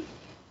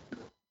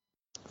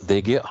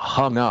 They get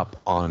hung up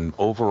on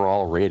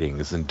overall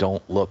ratings and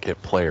don't look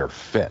at player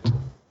fit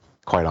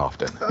quite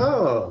often.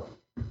 Oh.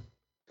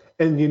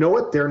 And you know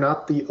what? They're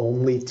not the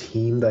only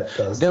team that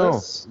does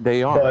this. No,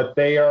 they are. But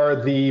they are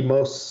the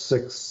most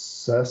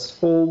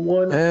successful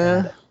one.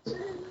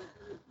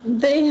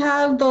 They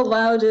have the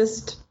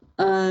loudest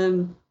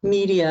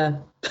media,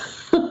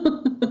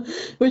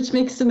 which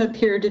makes them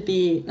appear to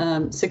be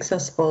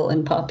successful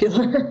and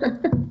popular.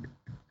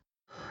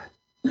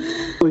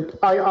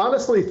 I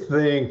honestly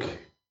think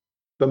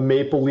the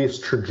Maple Leafs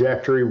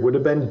trajectory would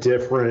have been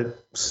different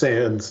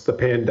since the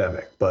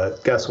pandemic.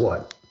 But guess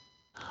what?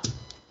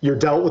 You're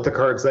dealt with the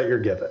cards that you're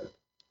given.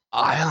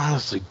 I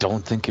honestly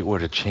don't think it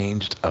would have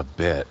changed a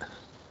bit.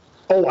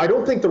 Oh, I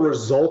don't think the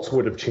results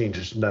would have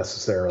changed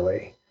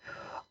necessarily.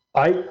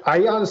 I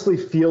honestly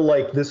feel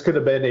like this could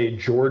have been a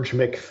George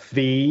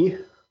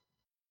McPhee,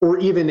 or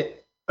even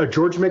a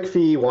George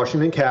McPhee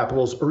Washington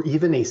Capitals, or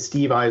even a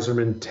Steve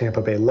Yzerman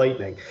Tampa Bay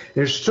Lightning.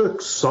 It just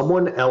took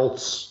someone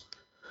else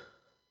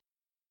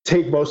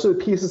take most of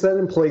the pieces that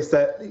in place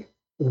that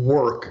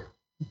work,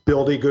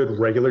 build a good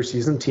regular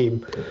season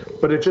team,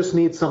 but it just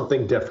needs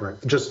something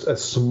different. Just a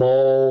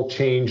small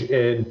change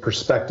in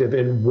perspective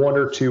in one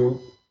or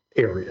two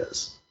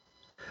areas.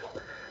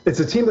 It's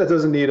a team that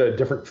doesn't need a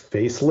different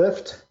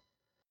facelift.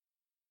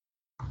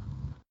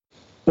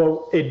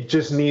 Well, it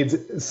just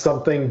needs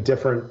something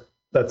different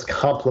that's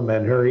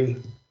complementary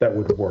that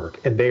would work,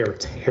 and they are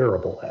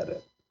terrible at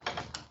it.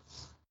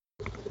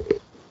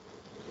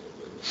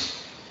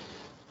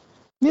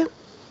 Yeah.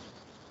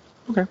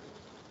 Okay.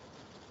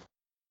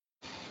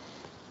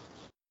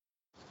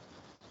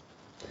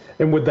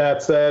 And with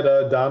that said,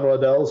 Don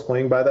Waddell is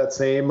playing by that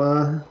same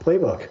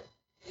playbook.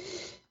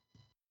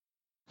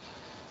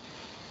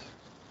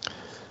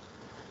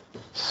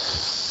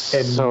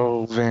 And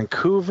so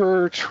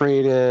Vancouver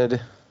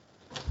traded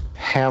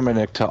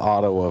Hamonic to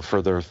Ottawa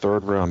for their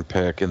third-round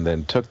pick, and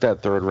then took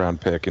that third-round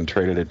pick and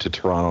traded it to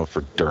Toronto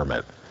for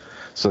Dermott.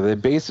 So they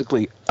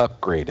basically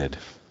upgraded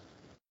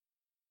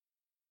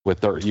with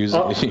their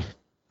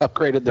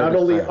upgraded their not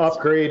only defense.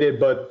 Upgraded,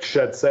 but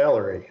shed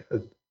salary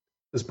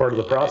as part of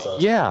the process.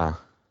 Yeah.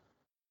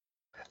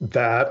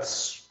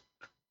 That's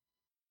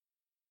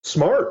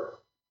smart.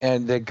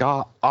 And they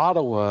got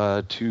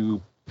Ottawa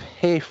to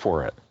pay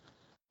for it.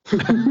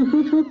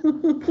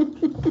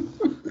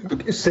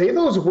 Say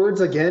those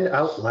words again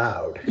out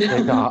loud.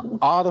 They got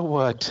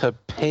Ottawa to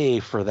pay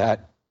for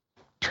that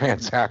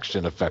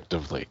transaction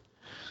effectively.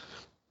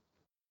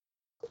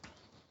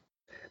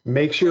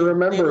 Makes you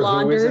remember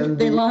who was in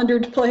They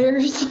laundered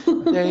players.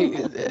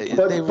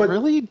 They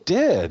really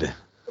did.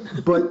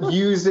 But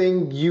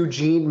using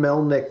Eugene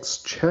Melnick's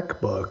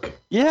checkbook.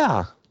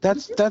 Yeah,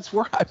 that's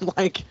where I'm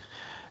like,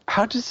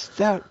 how does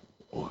that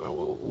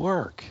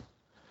work?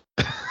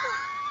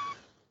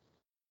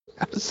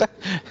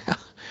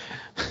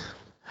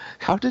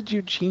 How did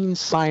Eugene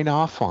sign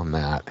off on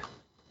that?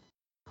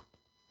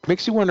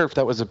 Makes you wonder if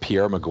that was a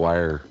Pierre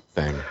Maguire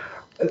thing.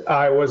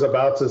 I was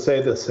about to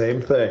say the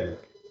same thing.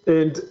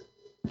 And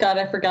God,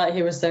 I forgot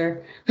he was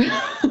there.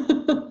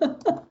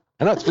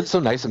 I know it's been so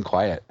nice and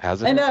quiet,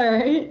 hasn't it? I know,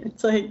 right?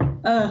 It's like,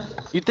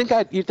 You'd think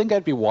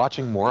I'd be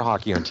watching more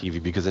hockey on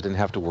TV because I didn't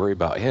have to worry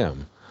about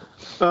him.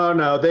 oh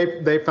no,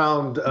 they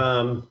found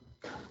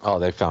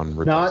They found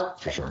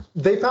replacements for sure.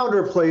 They found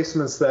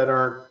replacements that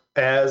aren't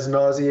as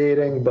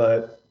nauseating,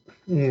 but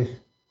it's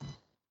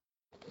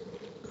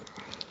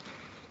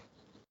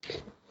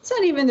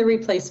not even the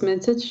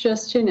replacements. It's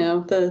just,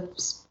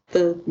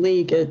 the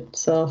league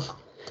itself.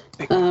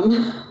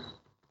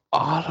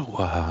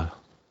 Ottawa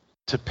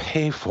to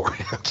pay for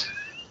it.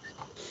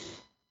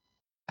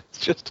 It's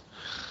just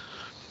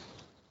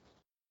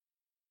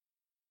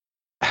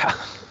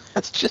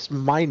that's just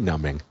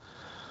mind-numbing.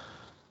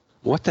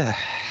 What the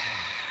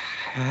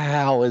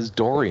hell is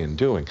Dorian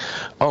doing?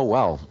 Oh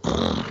well,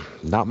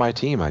 not my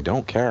team. I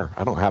don't care.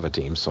 I don't have a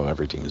team, so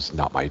every team's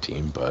not my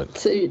team. But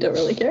So you don't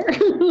really care.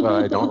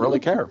 I don't really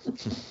care.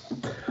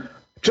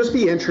 just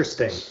be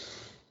interesting.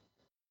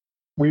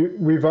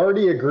 We've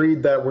already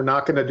agreed that we're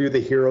not going to do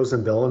the heroes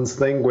and villains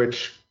thing,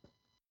 which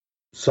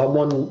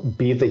someone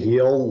be the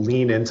heel,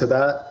 lean into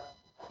that.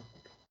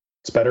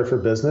 It's better for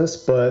business,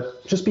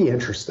 but just be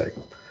interesting.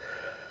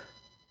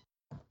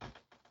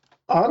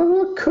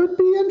 Ottawa could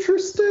be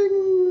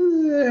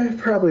interesting.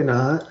 Probably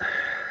not.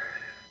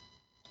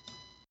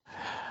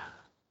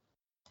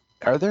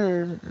 Are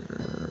there?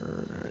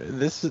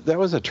 That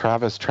was a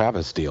Travis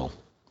deal.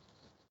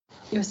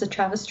 It was a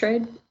Travis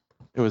trade?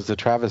 It was the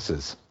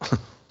Travises.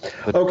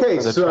 Okay,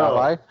 the so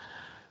Travi.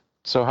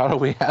 So how do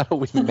we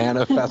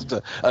manifest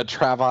a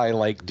Travi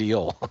like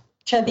deal?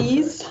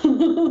 Chavis?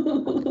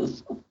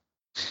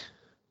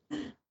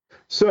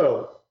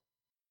 So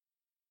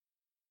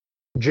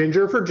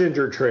Ginger for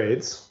Ginger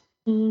trades.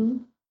 Mm-hmm.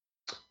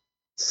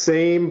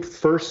 Same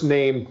first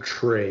name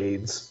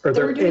trades. Are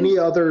there any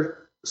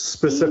other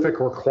specific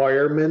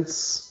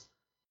requirements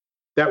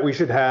that we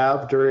should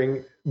have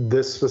during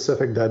this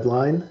specific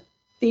deadline?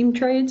 Theme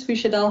trades? We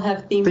should all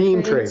have theme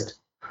Theme trades. trade.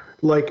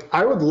 Like,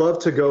 I would love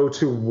to go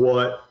to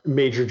what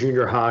Major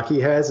Junior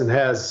Hockey has and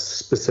has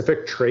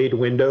specific trade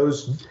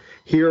windows.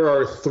 Here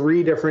are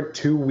 3 different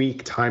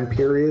 2-week time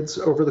periods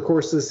over the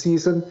course of the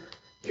season.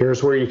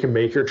 Here's where you can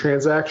make your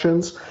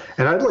transactions.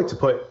 And I'd like to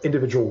put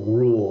individual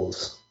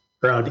rules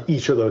around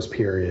each of those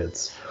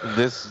periods.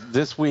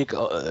 This week,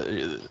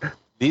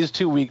 these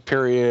 2-week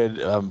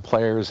period,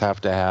 players have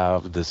to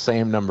have the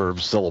same number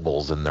of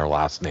syllables in their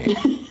last name.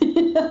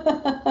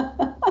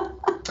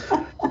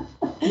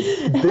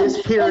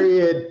 This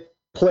period,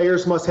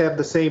 players must have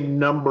the same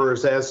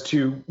numbers as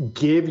to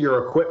give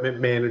your equipment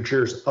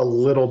managers a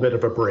little bit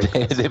of a break.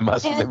 they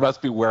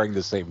must be wearing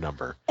the same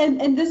number. And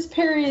in this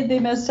period, they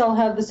must all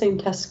have the same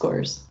test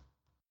scores.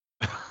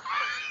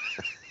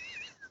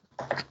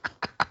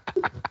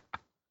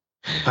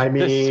 I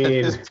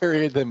mean, this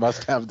period, they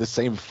must have the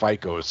same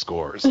FICO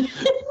scores.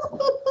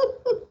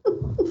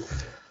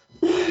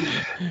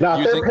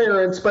 not their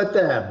parents, but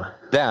them.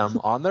 Them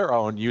on their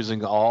own,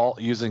 using all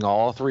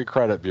 3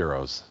 credit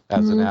bureaus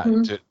as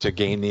to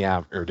gain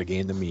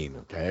the mean.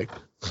 Okay.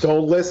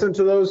 Don't listen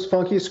to those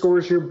funky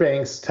scores your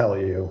banks tell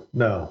you.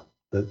 No,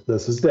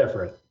 this is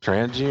different.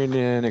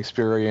 TransUnion,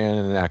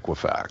 Experian, and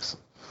Equifax.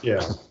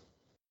 Yeah.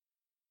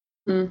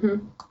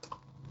 Mm-hmm.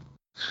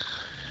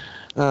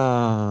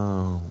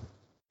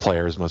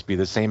 Players must be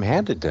the same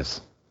handedness.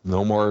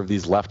 No more of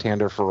these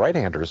left-hander for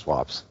right-hander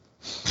swaps.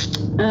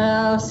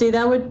 See,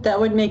 that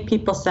would make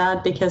people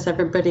sad because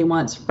everybody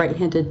wants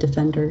right-handed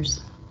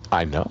defenders.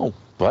 I know,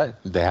 but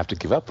they have to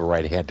give up a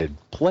right-handed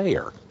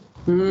player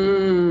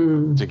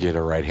to get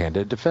a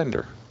right-handed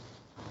defender.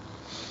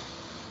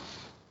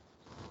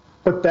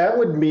 But that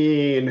would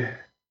mean,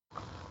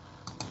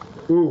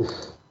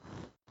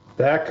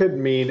 that could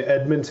mean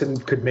Edmonton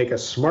could make a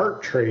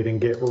smart trade and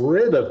get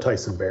rid of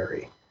Tyson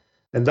Barrie.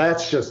 And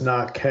that's just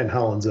not Ken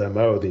Holland's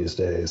MO these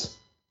days.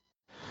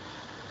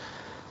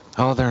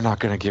 Oh, they're not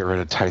going to get rid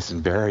of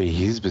Tyson Barrie.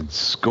 He's been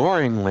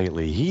scoring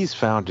lately. He's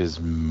found his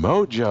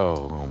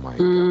mojo. Oh, my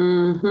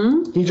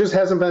God. He just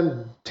hasn't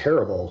been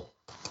terrible.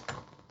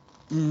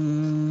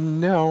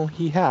 No,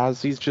 he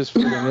has. He's just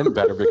fitting in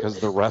better because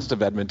the rest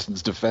of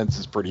Edmonton's defense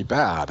is pretty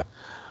bad.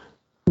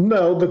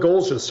 No, the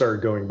goals just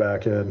started going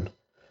back in.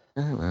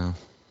 Oh, well.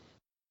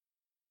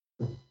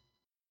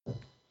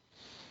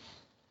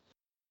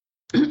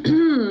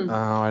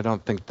 I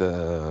don't think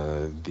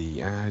the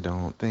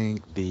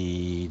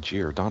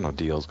Giordano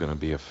deal is going to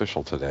be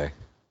official today.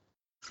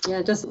 Yeah,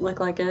 it doesn't look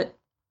like it.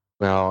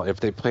 Well, if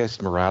they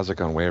placed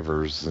Mrazek on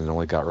waivers and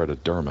only got rid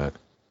of Dermott,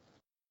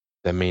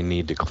 they may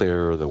need to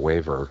clear the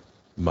waiver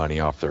money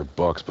off their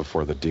books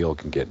before the deal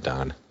can get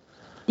done.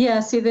 Yeah,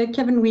 see the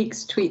Kevin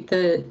Weeks tweet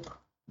the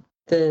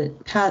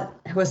Pat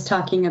was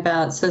talking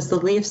about says the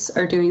Leafs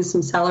are doing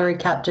some salary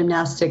cap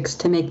gymnastics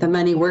to make the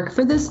money work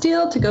for this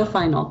deal to go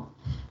final.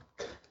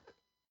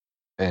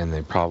 And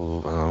they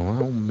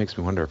probably makes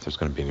me wonder if there's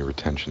going to be any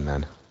retention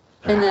then.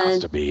 There And has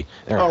then- to be.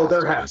 There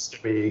has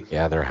to be.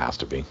 Yeah, there has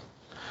to be.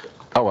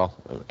 Oh well,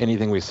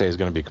 anything we say is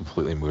going to be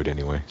completely moot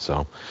anyway.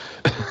 So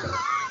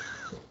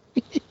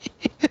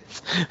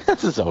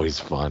this is always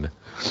fun.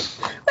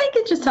 We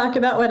could just talk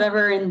about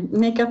whatever and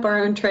make up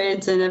our own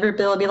trades, and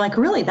everybody will be like,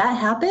 "Really, that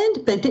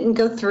happened, but it didn't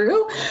go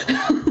through."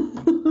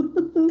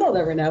 They'll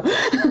never know.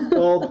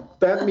 Well,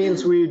 that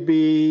means we'd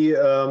be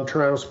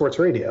Toronto Sports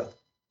Radio.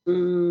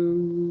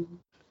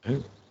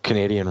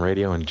 Canadian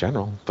radio in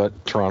general,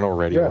 but Toronto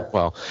radio. Yeah.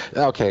 Well,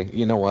 okay,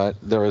 you know what?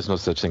 There is no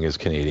such thing as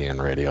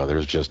Canadian radio.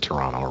 There's just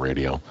Toronto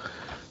radio.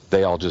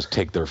 They all just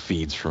take their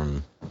feeds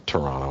from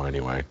Toronto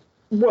anyway.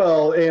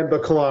 Well, and the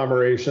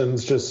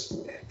conglomerations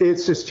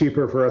it's just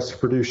cheaper for us to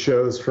produce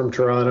shows from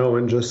Toronto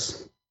and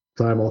just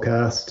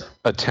simulcast.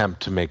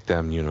 Attempt to make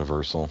them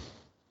universal.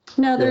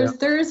 No,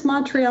 there is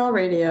Montreal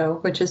radio,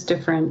 which is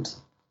different.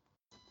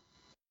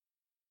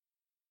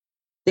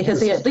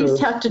 Because they at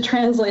least have to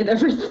translate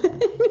everything.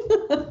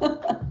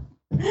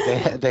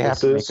 They have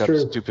to This make is up true.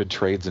 stupid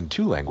trades in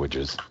two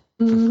languages.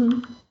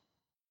 Mhm.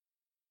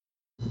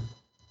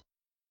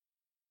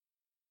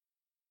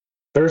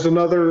 There's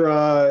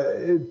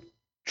another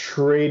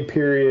trade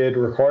period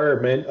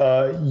requirement.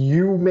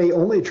 You may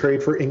only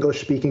trade for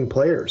English-speaking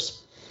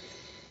players.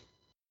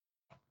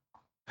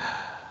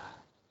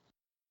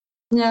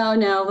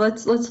 No.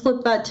 Let's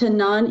flip that to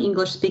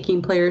non-English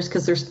speaking players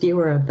because there's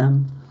fewer of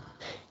them.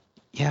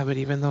 Yeah, but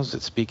even those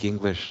that speak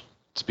English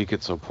speak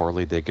it so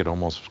poorly they could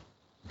almost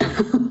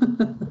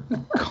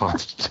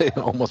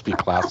almost be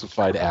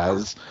classified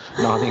as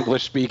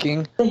non-English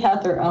speaking. They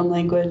have their own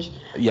language.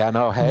 Yeah,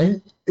 no,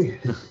 hey.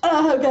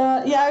 Oh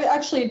god, yeah, I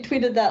actually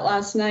tweeted that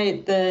last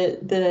night.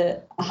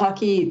 The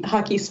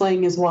hockey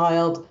slang is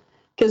wild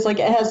because like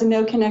it has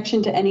no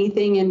connection to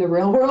anything in the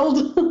real world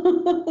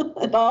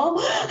at all.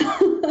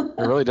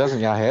 It really doesn't,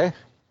 yeah, hey.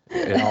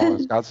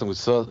 It's got some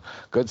so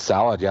good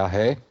salad, yeah,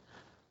 hey.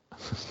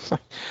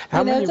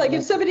 It's like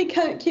if somebody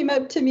came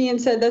up to me and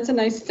said that's a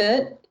nice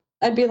fit,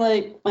 I'd be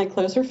like, my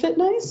clothes are fit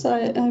nice.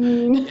 I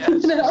mean,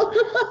 Yes.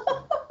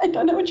 I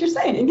don't know what you're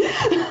saying.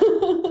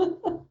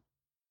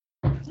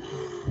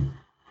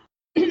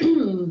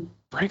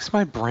 breaks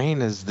my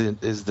brain is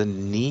the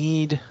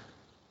need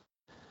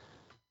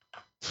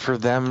for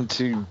them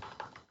to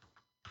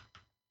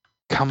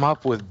come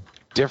up with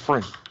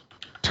different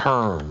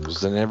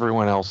terms than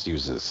everyone else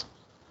uses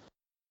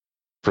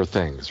for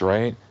things,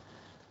 right?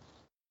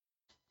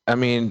 I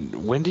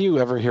mean, when do you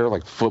ever hear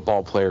like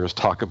football players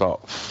talk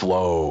about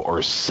flow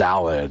or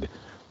salad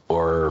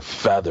or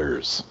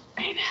feathers?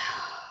 I know.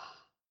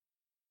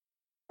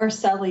 Or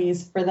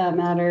Sellies, for that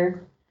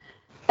matter.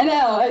 I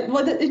know.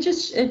 Well, it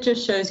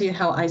just shows you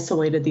how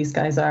isolated these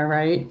guys are,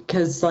 right?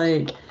 Because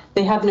like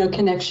they have no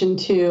connection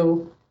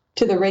to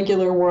the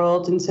regular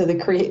world, and so they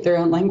create their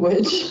own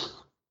language.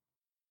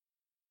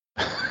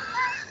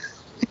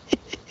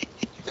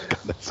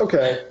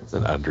 Okay. It's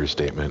an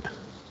understatement.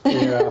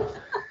 Yeah.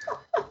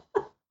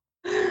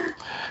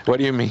 What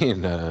do you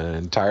mean?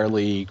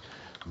 Entirely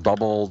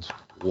bubbled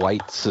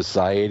white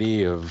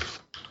society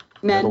of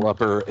Men. middle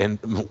upper and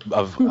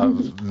of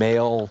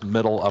male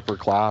middle upper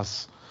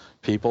class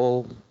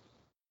people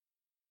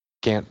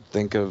can't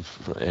think of.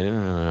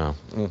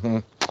 Mm-hmm.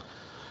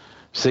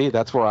 See,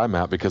 that's where I'm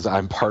at because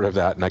I'm part of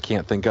that and I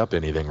can't think up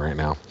anything right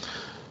now.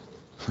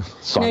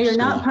 So No, I'm you're just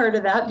not gonna- part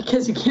of that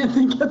because you can't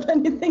think of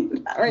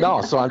anything right No,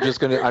 now. so I'm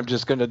just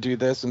gonna do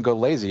this and go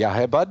lazy. Yeah,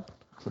 hey bud.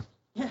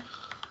 Yeah.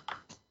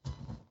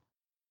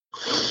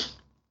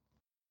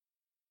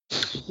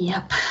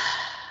 Yep.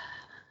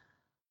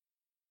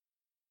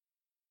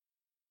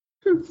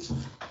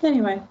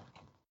 Anyway.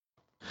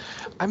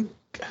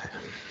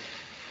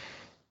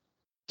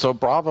 So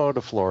bravo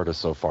to Florida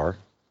so far.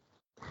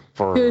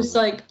 For Who's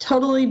like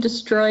totally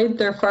destroyed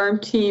their farm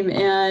team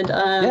and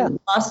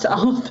lost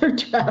all of their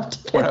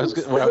draft picks. what I was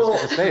going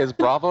to say is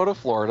bravo to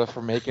Florida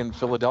for making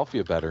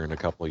Philadelphia better in a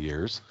couple of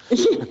years.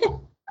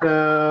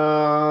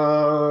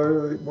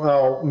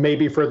 Well,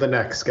 maybe for the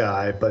next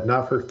guy, but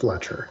not for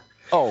Fletcher.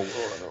 Oh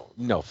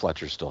no,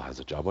 Fletcher still has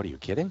a job. What are you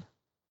kidding?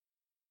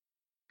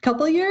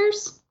 Couple of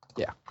years?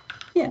 Yeah.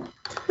 Yeah.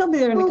 He'll be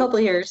there in a couple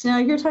of years. Now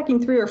you're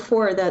talking 3 or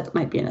 4, that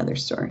might be another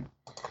story.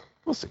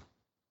 We'll see.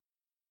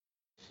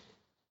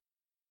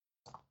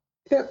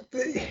 Yeah,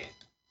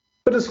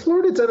 but has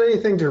Florida done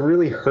anything to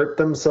really hurt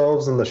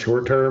themselves in the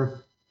short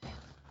term?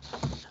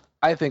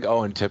 I think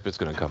Owen Tippett's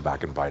going to come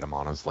back and bite him,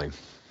 honestly.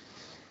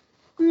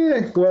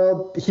 Yeah,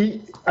 well,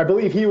 I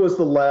believe he was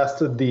the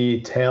last of the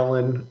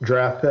Talon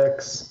draft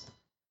picks.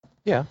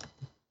 Yeah.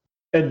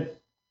 And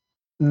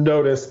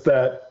notice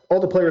that all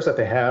the players that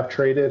they have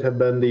traded have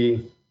been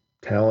the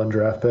Talon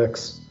draft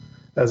picks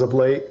as of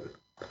late.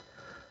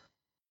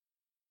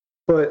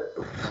 But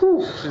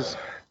Which is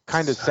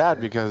kind of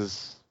sad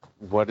because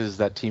what is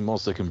that team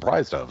mostly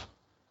comprised of?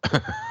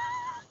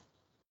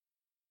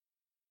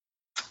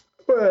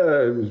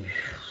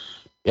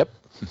 Yep.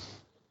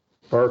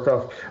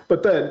 Barkov.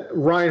 But then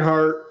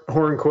Reinhardt,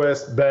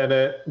 Hornquist,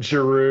 Bennett,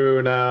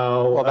 Giroux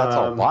now. Well, that's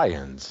all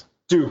Lions.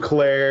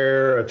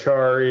 Duclair,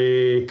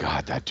 Achari.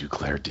 God, that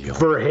Duclair deal.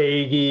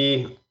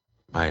 Verhage.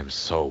 I am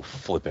so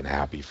flippin'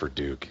 happy for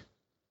Duke.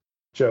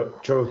 Joe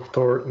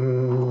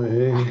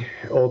Thornton,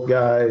 old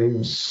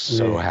guy.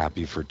 So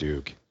happy for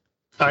Duke.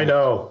 I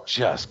know.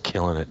 Just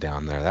killing it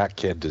down there. That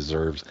kid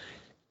deserves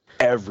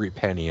every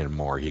penny and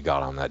more he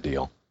got on that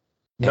deal.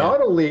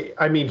 Not only,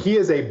 I mean, he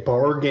is a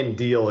bargain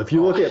deal. If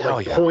you look at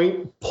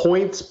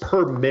points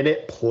per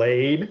minute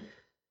played,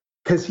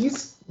 because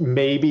he's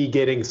maybe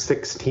getting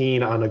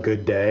 16 on a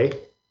good day.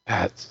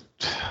 And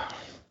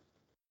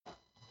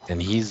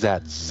he's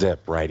that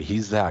zip, right?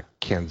 He's that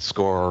can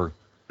score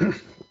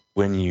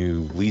when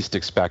you least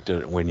expect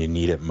it, when you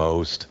need it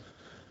most.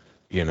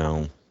 You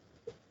know,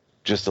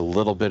 just a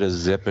little bit of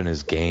zip in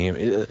his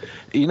game.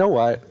 You know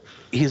what?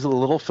 He's a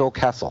little Phil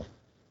Kessel.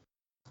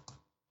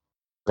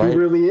 Right? He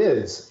really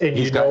is. And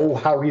you know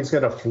how he's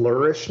going to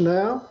flourish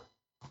now?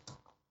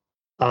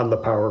 On the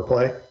power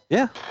play.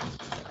 Yeah.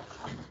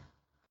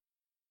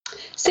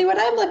 See, what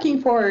I'm looking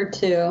forward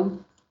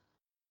to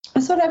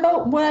is what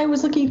I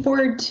was looking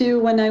forward to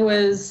when I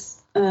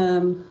was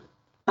a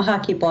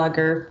hockey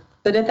blogger.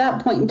 But at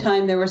that point in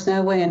time, there was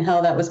no way in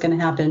hell that was going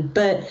to happen.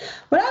 But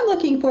what I'm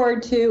looking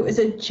forward to is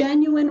a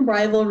genuine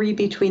rivalry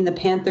between the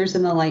Panthers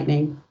and the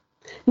Lightning.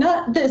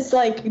 Not this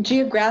like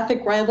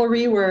geographic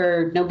rivalry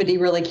where nobody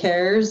really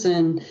cares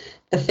and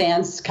the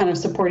fans kind of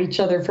support each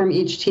other from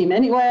each team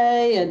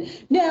anyway. And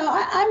no,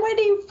 I'm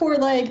waiting for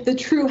like the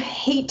true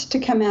hate to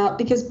come out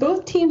because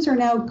both teams are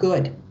now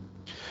good.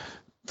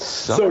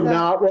 So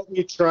not what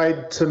we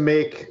tried to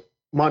make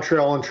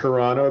Montreal and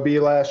Toronto be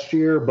last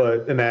year,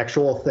 but an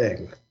actual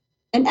thing.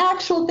 An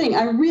actual thing.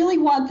 I really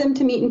want them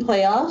to meet in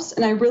playoffs,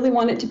 and I really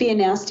want it to be a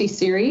nasty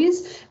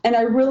series, and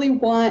I really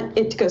want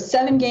it to go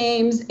 7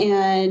 games,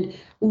 and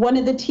one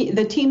of the team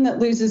that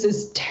loses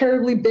is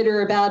terribly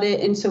bitter about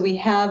it, and so we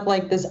have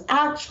like this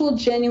actual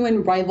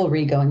genuine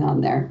rivalry going on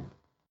there.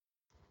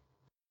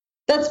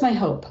 That's my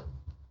hope.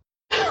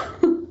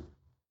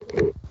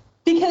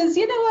 Because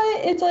you know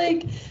what? It's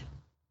like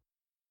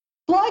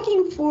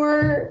blogging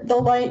for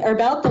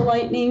about the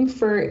Lightning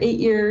for 8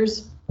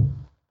 years.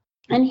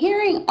 And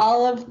hearing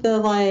all of the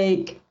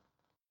like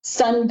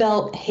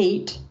Sunbelt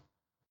hate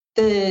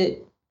that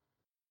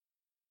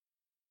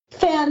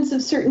fans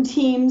of certain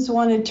teams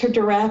wanted to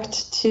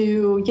direct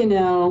to, you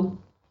know,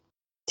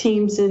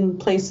 teams in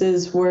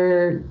places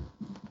where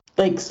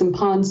lakes and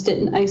ponds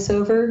didn't ice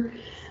over.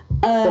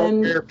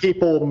 Where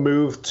people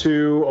moved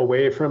to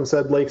away from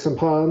said lakes and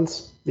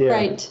ponds. Yeah.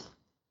 Right.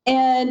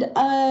 And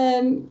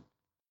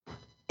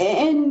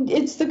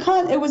it's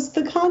it was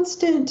the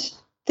constant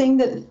thing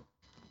that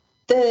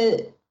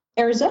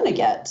Arizona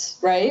gets,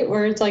 right?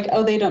 Where it's like,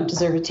 oh, they don't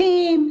deserve a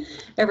team.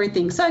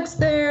 Everything sucks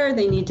there.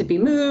 They need to be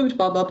moved,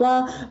 blah, blah,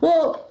 blah.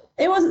 Well,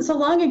 it wasn't so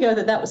long ago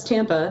that was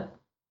Tampa.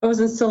 It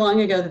wasn't so long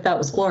ago that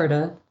was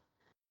Florida.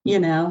 You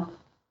know,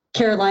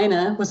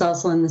 Carolina was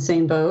also in the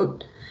same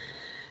boat.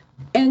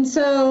 And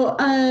so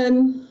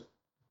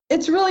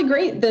it's really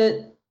great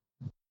that,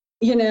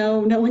 you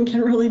know, no one can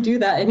really do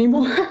that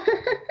anymore.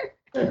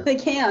 They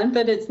can,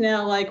 but it's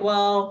now like,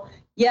 well,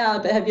 yeah,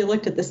 but have you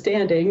looked at the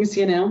standings,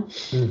 you know?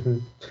 Mm-hmm.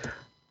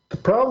 The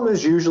problem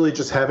is usually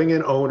just having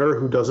an owner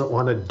who doesn't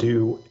want to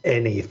do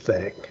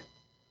anything.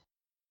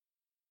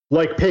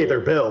 Like pay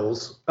their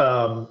bills,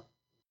 but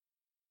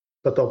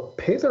they'll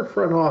pay their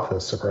front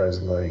office,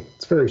 surprisingly.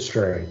 It's very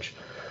strange.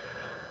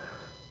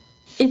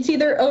 It's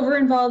either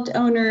over-involved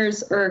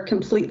owners or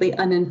completely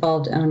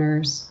uninvolved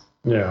owners.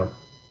 Yeah.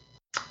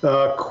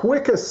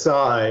 Quick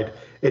aside,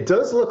 it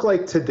does look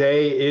like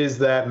today is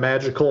that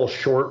magical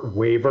short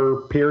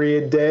waiver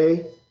period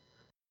day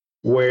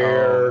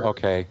where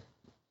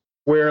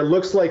where it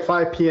looks like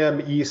 5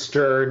 p.m.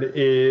 Eastern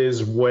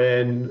is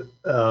when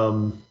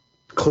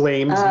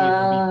claims need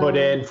to be put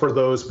in for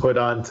those put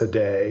on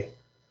today.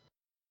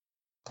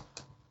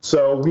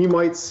 So we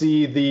might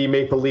see the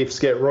Maple Leafs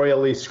get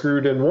royally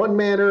screwed in one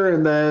manner,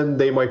 and then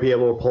they might be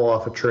able to pull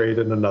off a trade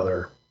in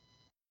another.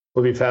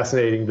 It'll be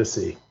fascinating to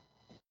see.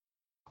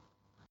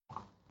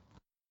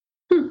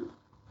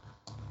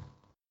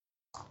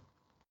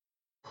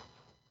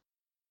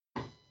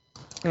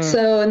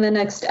 So in the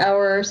next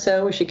hour or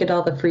so, we should get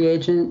all the free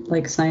agent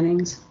like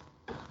signings.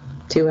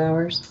 2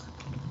 hours.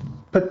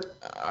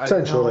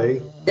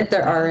 Potentially. If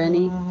there are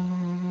any.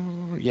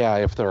 Yeah,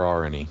 if there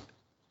are any.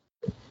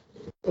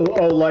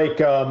 Oh, like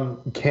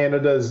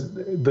Canada's,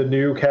 the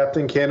new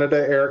Captain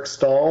Canada, Eric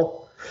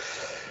Stahl.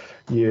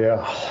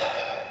 Yeah.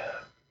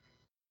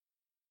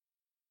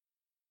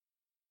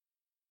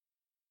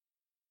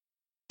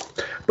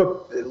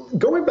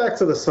 going back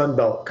to the Sun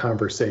Belt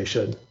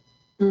conversation,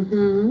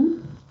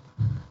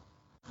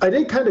 I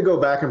did kind of go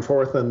back and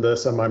forth on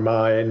this in my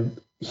mind,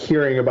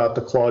 hearing about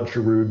the Claude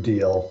Giroux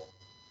deal.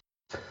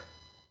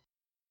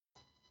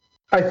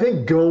 I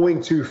think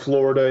going to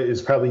Florida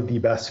is probably the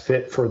best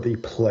fit for the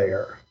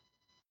player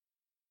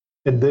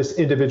in this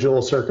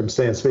individual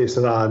circumstance based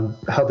on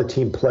how the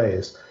team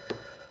plays.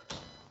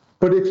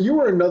 But if you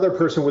were another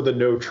person with a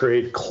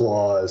no-trade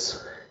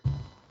clause,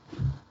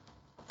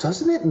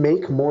 doesn't it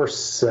make more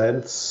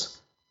sense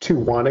to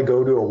want to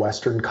go to a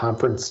Western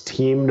Conference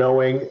team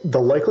knowing the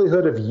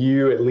likelihood of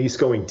you at least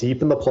going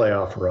deep in the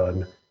playoff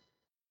run,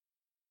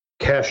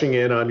 cashing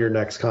in on your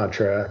next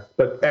contract,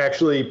 but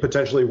actually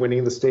potentially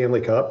winning the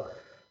Stanley Cup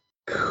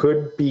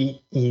could be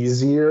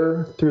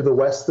easier through the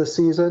West this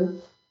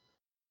season?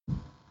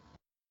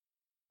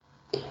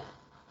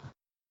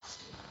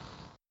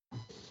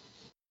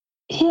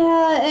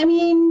 Yeah, I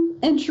mean,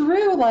 and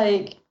Giroux,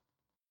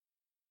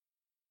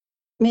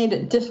 made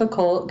it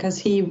difficult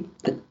because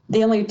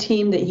the only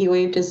team that he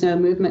waived his no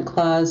movement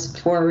clause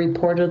for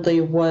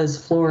reportedly was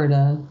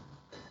Florida.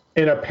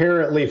 And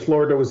apparently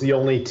Florida was the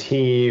only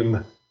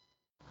team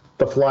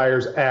the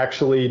Flyers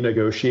actually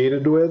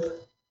negotiated with.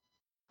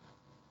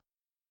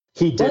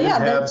 He didn't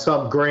have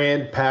some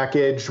grand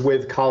package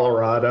with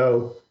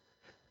Colorado,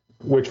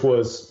 which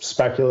was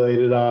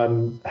speculated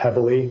on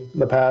heavily in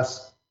the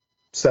past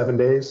 7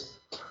 days.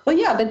 Well,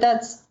 yeah, but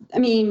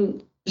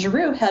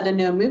Giroux had a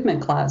no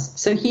movement clause,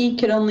 so he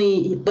could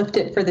only lift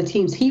it for the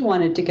teams he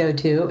wanted to go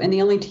to, and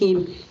the only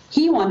team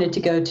he wanted to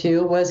go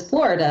to was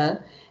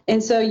Florida,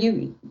 and so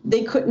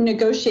they couldn't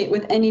negotiate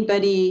with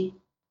anybody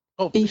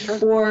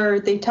before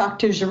they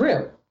talked to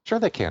Giroux. Sure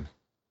they can.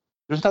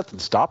 There's nothing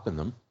stopping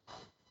them.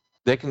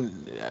 They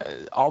can.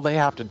 All they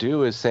have to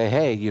do is say,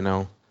 hey,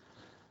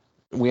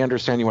 we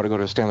understand you want to go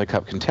to a Stanley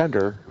Cup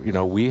contender.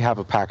 We have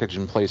a package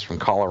in place from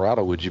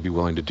Colorado. Would you be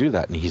willing to do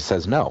that? And he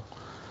says no.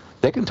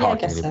 They can talk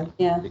to anybody. So.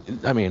 Yeah.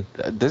 I mean,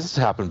 this has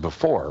happened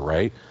before,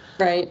 right?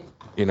 Right.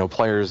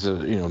 Players,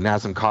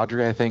 Nazem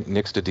Kadri, I think,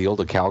 nixed a deal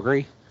to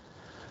Calgary.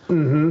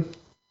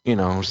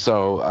 Mm-hmm.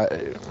 So,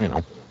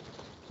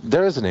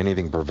 there isn't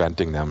anything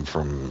preventing them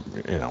from,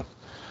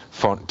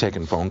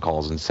 taking phone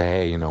calls and say,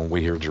 hey,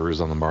 we hear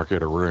Giroux's on the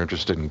market, or we're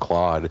interested in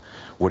Claude.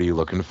 What are you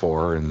looking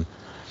for? And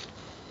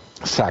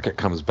Sakic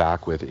comes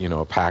back with,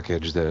 a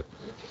package that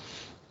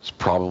is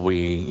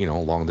probably,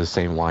 along the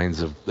same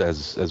lines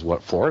as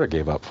what Florida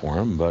gave up for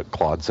him. But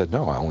Claude said,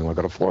 no, I only want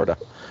to go to Florida.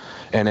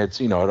 And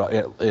it's, it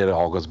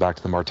all goes back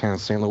to the Martin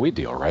St. Louis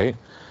deal, right?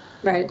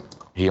 Right.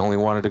 He only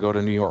wanted to go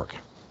to New York.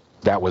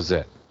 That was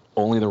it.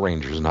 Only the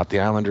Rangers, not the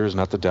Islanders,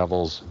 not the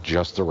Devils,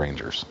 just the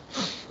Rangers.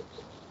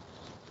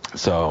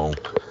 So,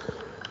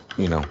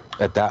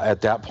 at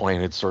that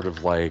point, it's sort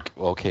of like,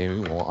 okay,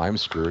 well, I'm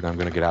screwed. I'm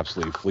going to get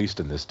absolutely fleeced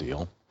in this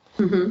deal.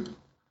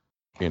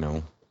 Mm-hmm.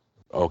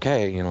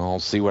 Okay, I'll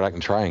see what I can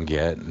try and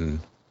get.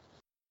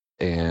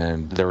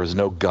 And there was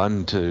no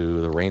gun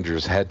to the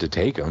Rangers' head to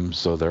take him,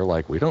 so they're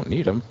like, we don't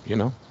need him,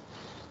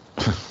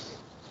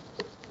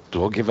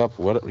 We'll give up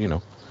we'll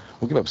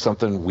give up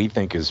something we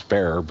think is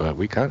fair, but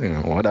we kind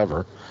of,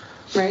 whatever.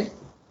 Right.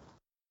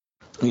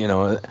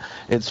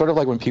 It's sort of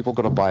like when people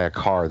go to buy a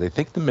car, they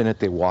think the minute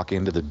they walk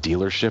into the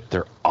dealership,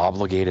 they're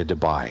obligated to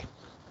buy.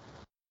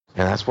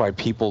 And that's why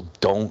people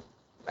don't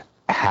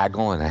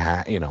haggle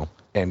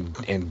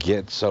and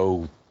get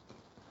so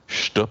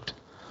stooped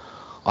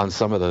on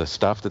some of the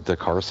stuff that the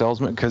car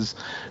salesman, because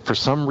for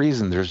some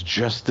reason there's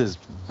just this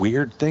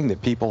weird thing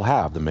that people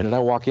have. The minute I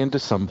walk into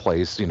some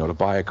place, to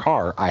buy a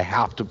car, I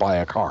have to buy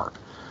a car.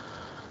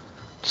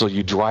 So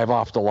you drive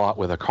off the lot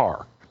with a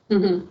car.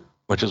 Mm-hmm.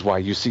 Which is why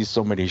you see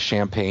so many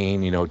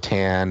champagne,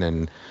 tan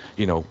and,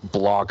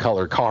 blah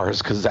color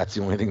cars, because that's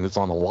the only thing that's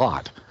on the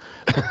lot.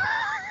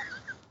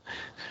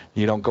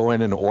 You don't go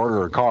in and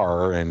order a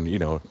car and,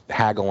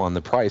 haggle on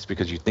the price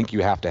because you think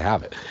you have to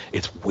have it.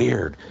 It's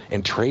weird.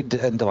 And trade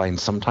deadline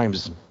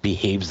sometimes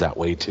behaves that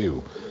way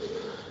too.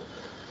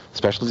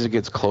 Especially as it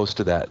gets close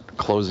to that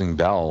closing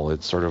bell,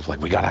 it's sort of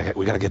like, we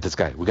gotta get this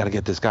guy. We gotta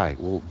get this guy.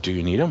 Well, do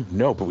you need him?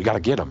 No, but we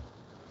gotta get him.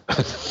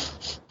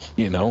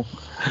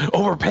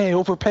 Overpay.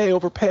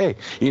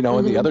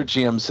 And the other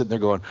GM's sitting there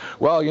going,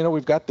 well,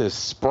 we've got this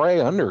spray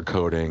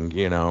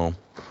undercoating,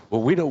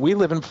 well, we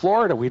live in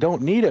Florida. We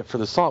don't need it for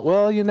the salt.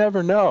 Well, you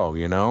never know,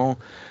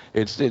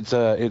 it's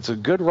a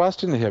good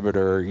rust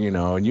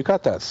inhibitor, and you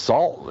got that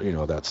salt,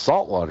 that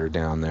salt water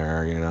down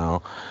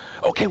there,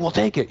 okay, we'll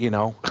take it,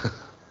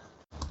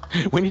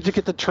 We need to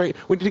get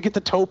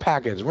the tow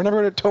package. We're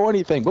never going to tow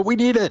anything, but we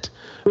need it.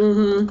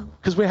 Mm-hmm.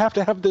 Because we have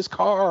to have this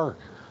car.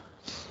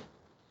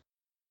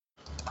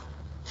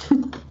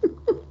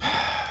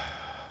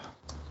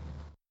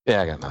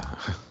 Yeah, I got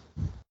nothing.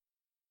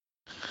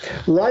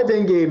 Live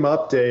in-game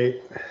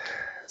update.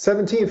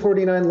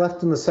 17:49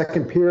 left in the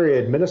second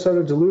period.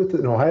 Minnesota, Duluth,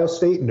 and Ohio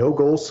State, no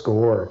goals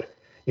scored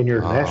in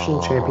your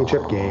national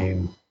championship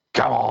game.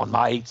 Come on,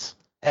 mates.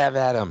 Have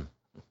at 'em.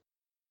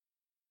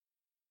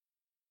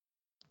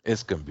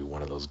 It's going to be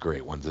one of those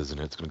great ones, isn't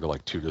it? It's going to go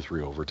like 2 to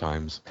 3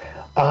 overtimes.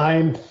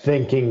 I'm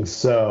thinking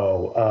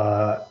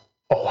so.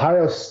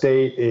 Ohio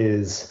State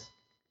is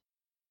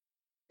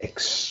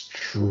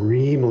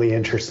extremely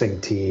interesting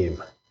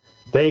team.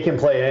 They can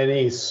play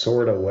any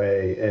sort of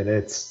way, and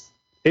it's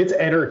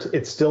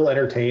still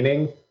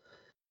entertaining,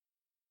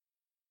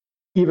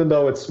 even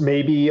though it's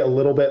maybe a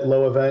little bit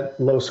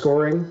low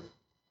scoring.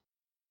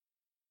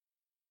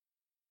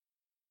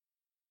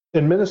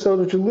 And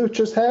Minnesota Duluth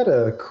just had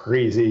a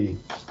crazy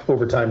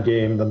overtime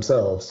game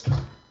themselves.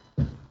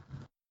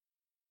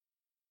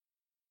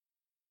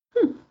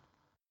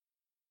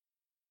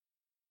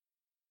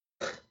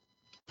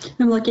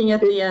 I'm looking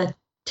at the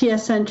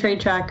TSN trade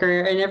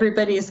tracker, and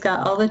everybody's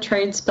got all the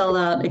trades spelled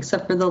out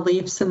except for the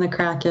Leafs and the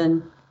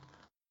Kraken.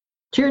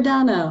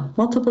 Giordano,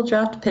 multiple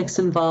draft picks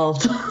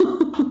involved.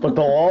 But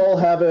they'll all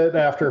have it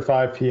after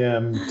 5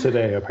 p.m.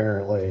 today,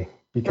 apparently.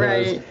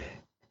 Because right.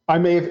 I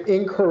may have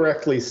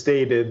incorrectly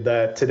stated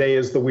that today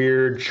is the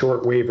weird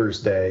short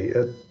waivers day.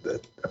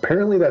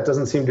 Apparently that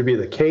doesn't seem to be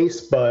the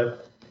case,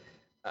 but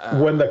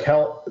when the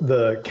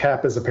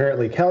cap is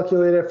apparently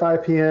calculated at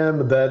 5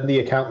 p.m., then the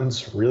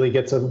accountants really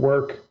get to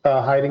work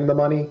hiding the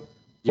money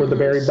for the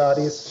buried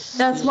bodies.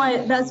 That's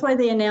why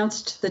they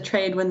announced the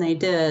trade when they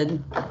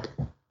did,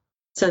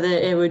 so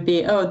that it would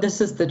be, oh,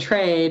 this is the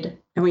trade,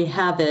 and we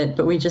have it,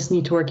 but we just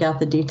need to work out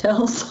the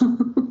details.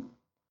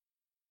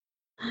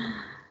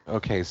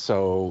 Okay,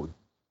 so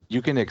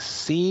you can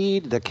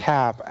exceed the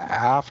cap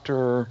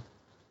after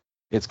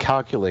it's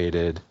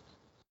calculated,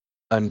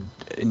 and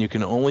you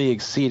can only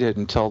exceed it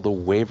until the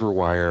waiver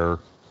wire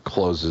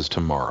closes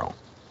tomorrow.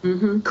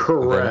 Mm-hmm.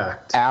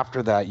 Correct.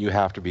 After that, you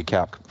have to be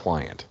cap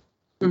compliant.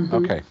 Mm-hmm.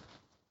 Okay.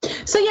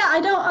 So yeah, I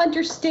don't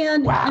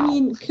understand. Wow. I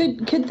mean,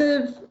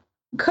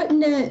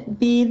 couldn't it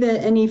be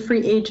that any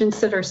free agents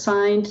that are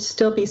signed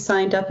still be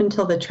signed up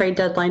until the trade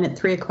deadline at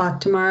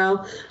 3:00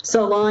 tomorrow?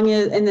 So long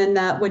as, and then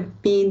that would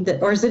mean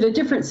that, or is it a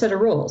different set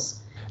of rules?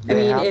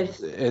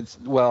 The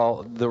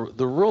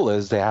rule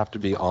is they have to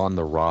be on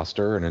the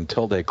roster, and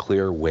until they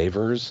clear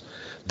waivers,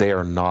 they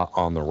are not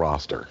on the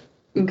roster.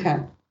 Okay.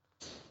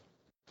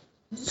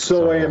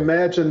 So I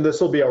imagine this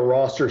will be a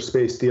roster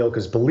space deal,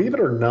 because believe it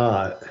or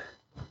not,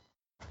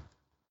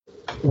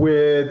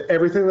 with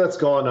everything that's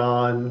gone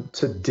on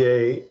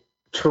today,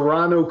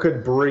 Toronto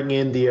could bring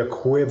in the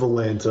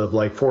equivalent of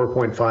like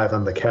 4.5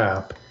 on the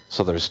cap.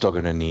 So they're still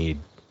going to need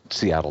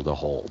Seattle to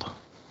hold.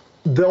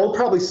 They'll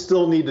probably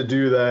still need to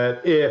do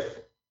that if,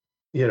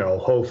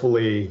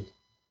 hopefully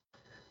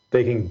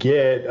they can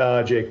get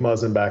Jake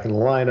Muzzin back in the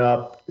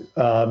lineup.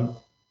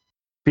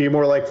 Be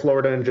more like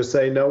Florida and just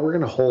say, no, we're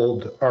going to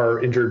hold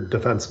our injured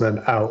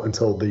defenseman out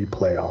until the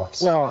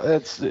playoffs. Well,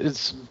 it's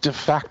de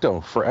facto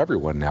for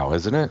everyone now,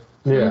 isn't it?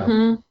 Yeah.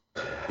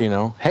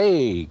 Mm-hmm.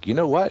 Hey, you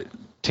know what?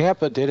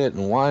 Tampa did it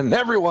and won.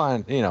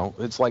 Everyone,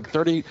 it's like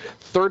 30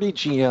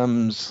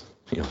 GMs,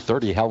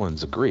 30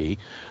 Helens agree.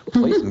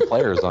 Placing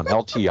players on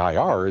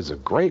LTIR is a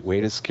great way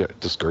to skirt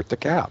the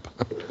cap.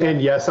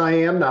 And yes, I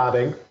am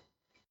nodding.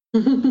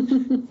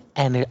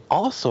 And it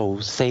also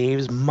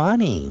saves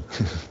money.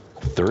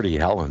 30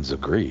 Helens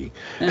agree.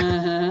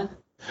 Uh-huh.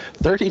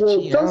 30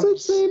 GMs. Does it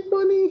save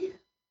money?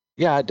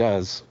 Yeah, it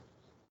does.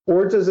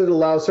 Or does it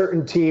allow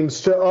certain teams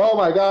to, oh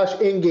my gosh,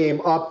 in-game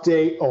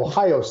update,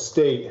 Ohio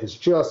State has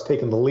just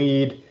taken the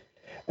lead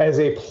as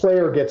a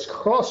player gets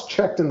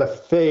cross-checked in the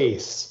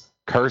face.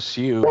 Curse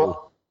you.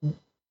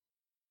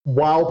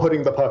 While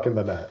putting the puck in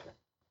the net.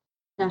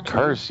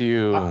 Curse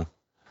you.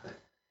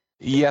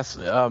 Yes,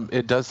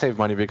 it does save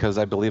money because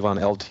I believe on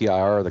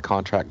LTIR the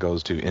contract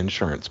goes to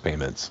insurance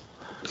payments.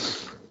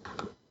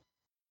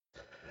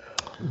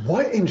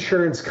 What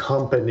insurance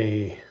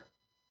company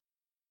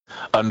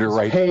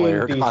underwrite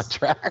player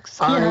contracts?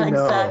 Yeah,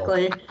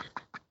 exactly.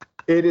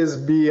 It is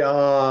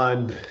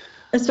beyond.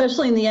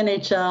 Especially in the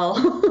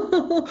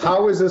NHL.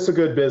 How is this a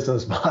good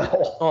business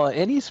model? Well,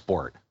 any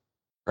sport,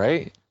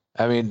 right?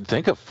 I mean,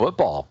 think of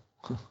football.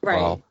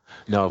 Right. Well,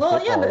 no.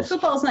 Well, yeah, but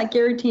football's not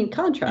guaranteed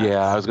contracts. Yeah,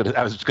 I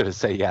was just gonna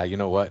say, yeah. You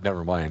know what?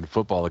 Never mind.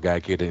 Football, a guy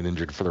could get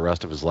injured for the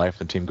rest of his life.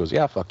 The team goes,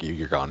 yeah, fuck you,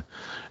 you're gone.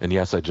 And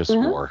yes, I just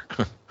swore.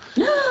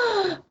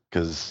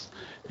 Because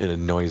it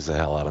annoys the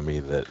hell out of me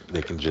that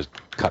they can just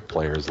cut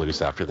players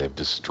loose after they've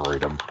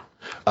destroyed them.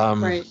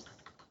 Right.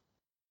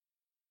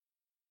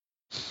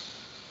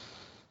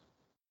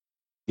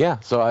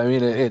 Yeah, so I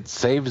mean, it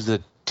saves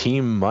the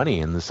team money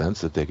in the sense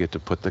that they get to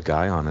put the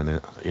guy on, and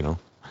it,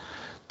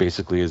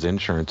 basically his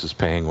insurance is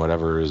paying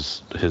whatever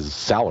his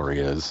salary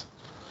is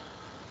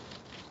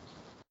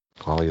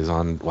while he's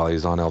on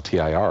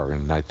LTIR,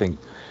 and I think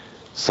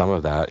some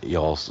of that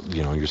you're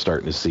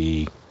starting to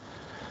see.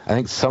 I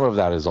think some of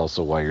that is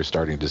also why you're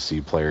starting to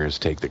see players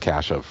take the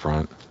cash up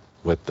front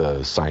with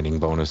the signing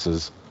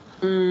bonuses.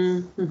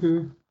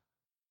 Mm-hmm.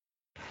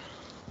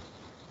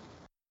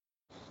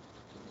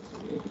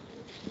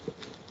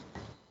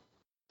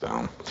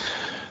 So,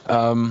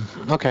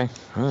 okay.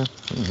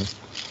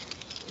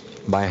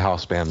 My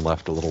house band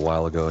left a little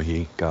while ago.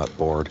 He got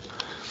bored.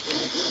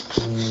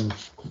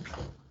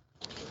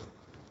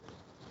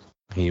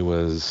 He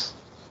was...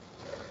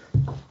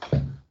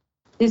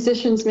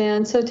 Musicians,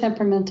 man, so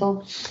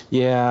temperamental.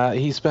 Yeah,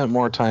 he spent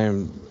more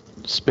time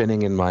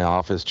spinning in my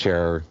office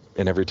chair,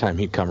 and every time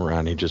he'd come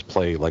around, he'd just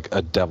play like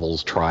a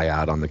Devil's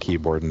Triad on the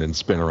keyboard and then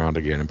spin around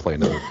again and play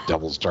another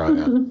Devil's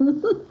Triad.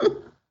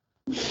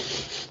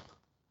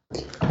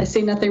 I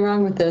see nothing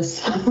wrong with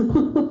this.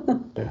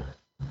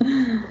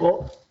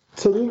 Well,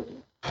 to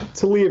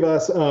leave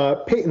us,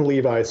 Peyton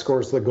Levi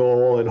scores the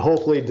goal and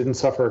hopefully didn't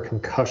suffer a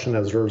concussion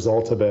as a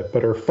result of it,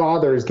 but her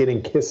father is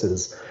getting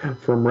kisses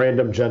from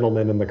random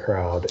gentlemen in the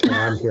crowd, and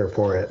I'm here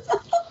for it.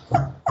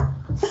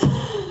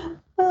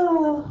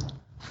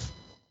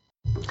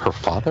 Her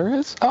father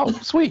is? Oh,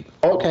 sweet.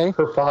 Oh, Okay.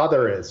 her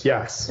father is,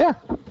 yes. Yeah.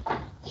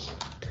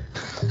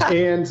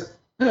 And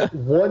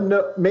one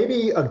note,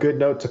 maybe a good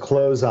note to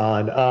close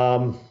on.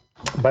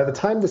 By the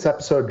time this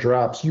episode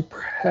drops, you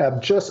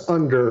have just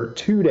under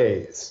 2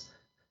 days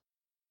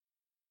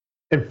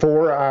and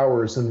 4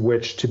 hours in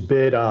which to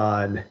bid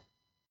on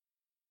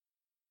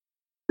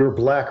your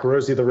black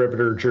Rosie the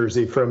Riveter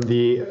jersey from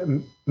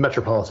the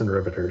Metropolitan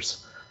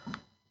Riveters.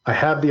 I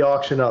have the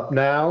auction up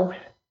now.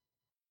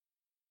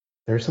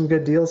 There's some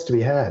good deals to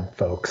be had,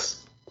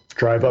 folks.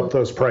 Drive up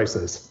those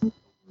prices.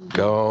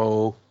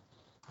 Go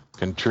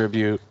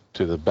contribute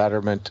to the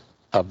betterment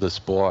of the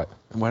sport.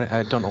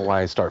 I don't know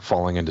why I start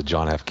falling into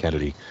John F.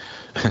 Kennedy.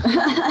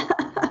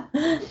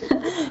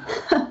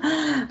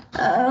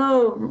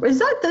 Oh, is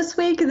that this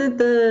week that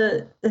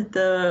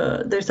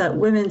there's that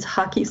women's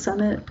hockey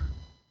summit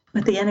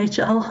with the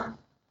NHL?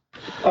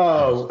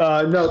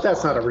 Oh, no,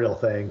 that's not a real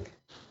thing.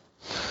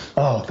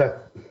 Oh,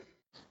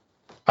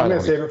 I'm going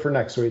to save it for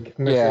next week.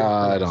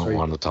 I don't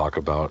want to talk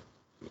about.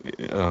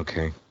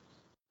 Okay.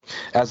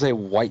 As a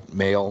white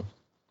male,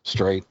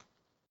 straight,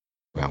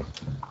 well,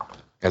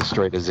 as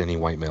straight as any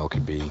white male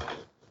could be,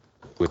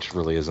 which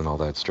really isn't all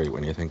that straight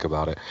when you think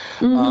about it.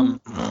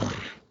 Mm-hmm.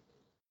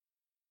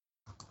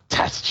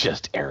 That's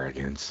just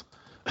arrogance.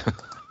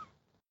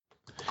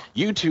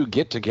 You two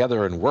get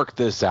together and work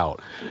this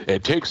out.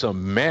 It takes a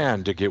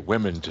man to get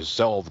women to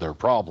solve their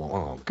problem.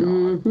 Oh, God.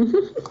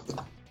 Mm-hmm.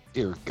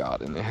 Dear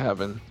God in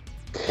heaven.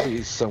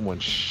 Please, someone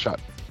shut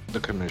the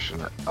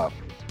commissioner up.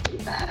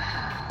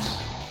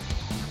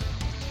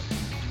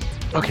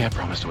 Okay, I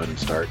promise to let him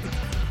start.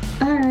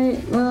 All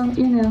right. Well,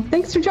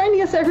 thanks for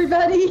joining us,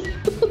 everybody.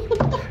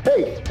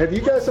 Hey, have you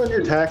guys done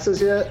your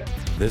taxes yet?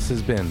 This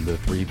has been the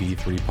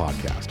 3v3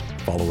 Podcast.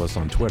 Follow us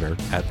on Twitter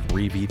at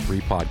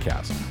 3v3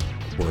 Podcast.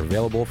 We're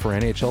available for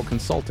NHL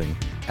consulting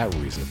at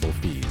reasonable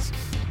fees.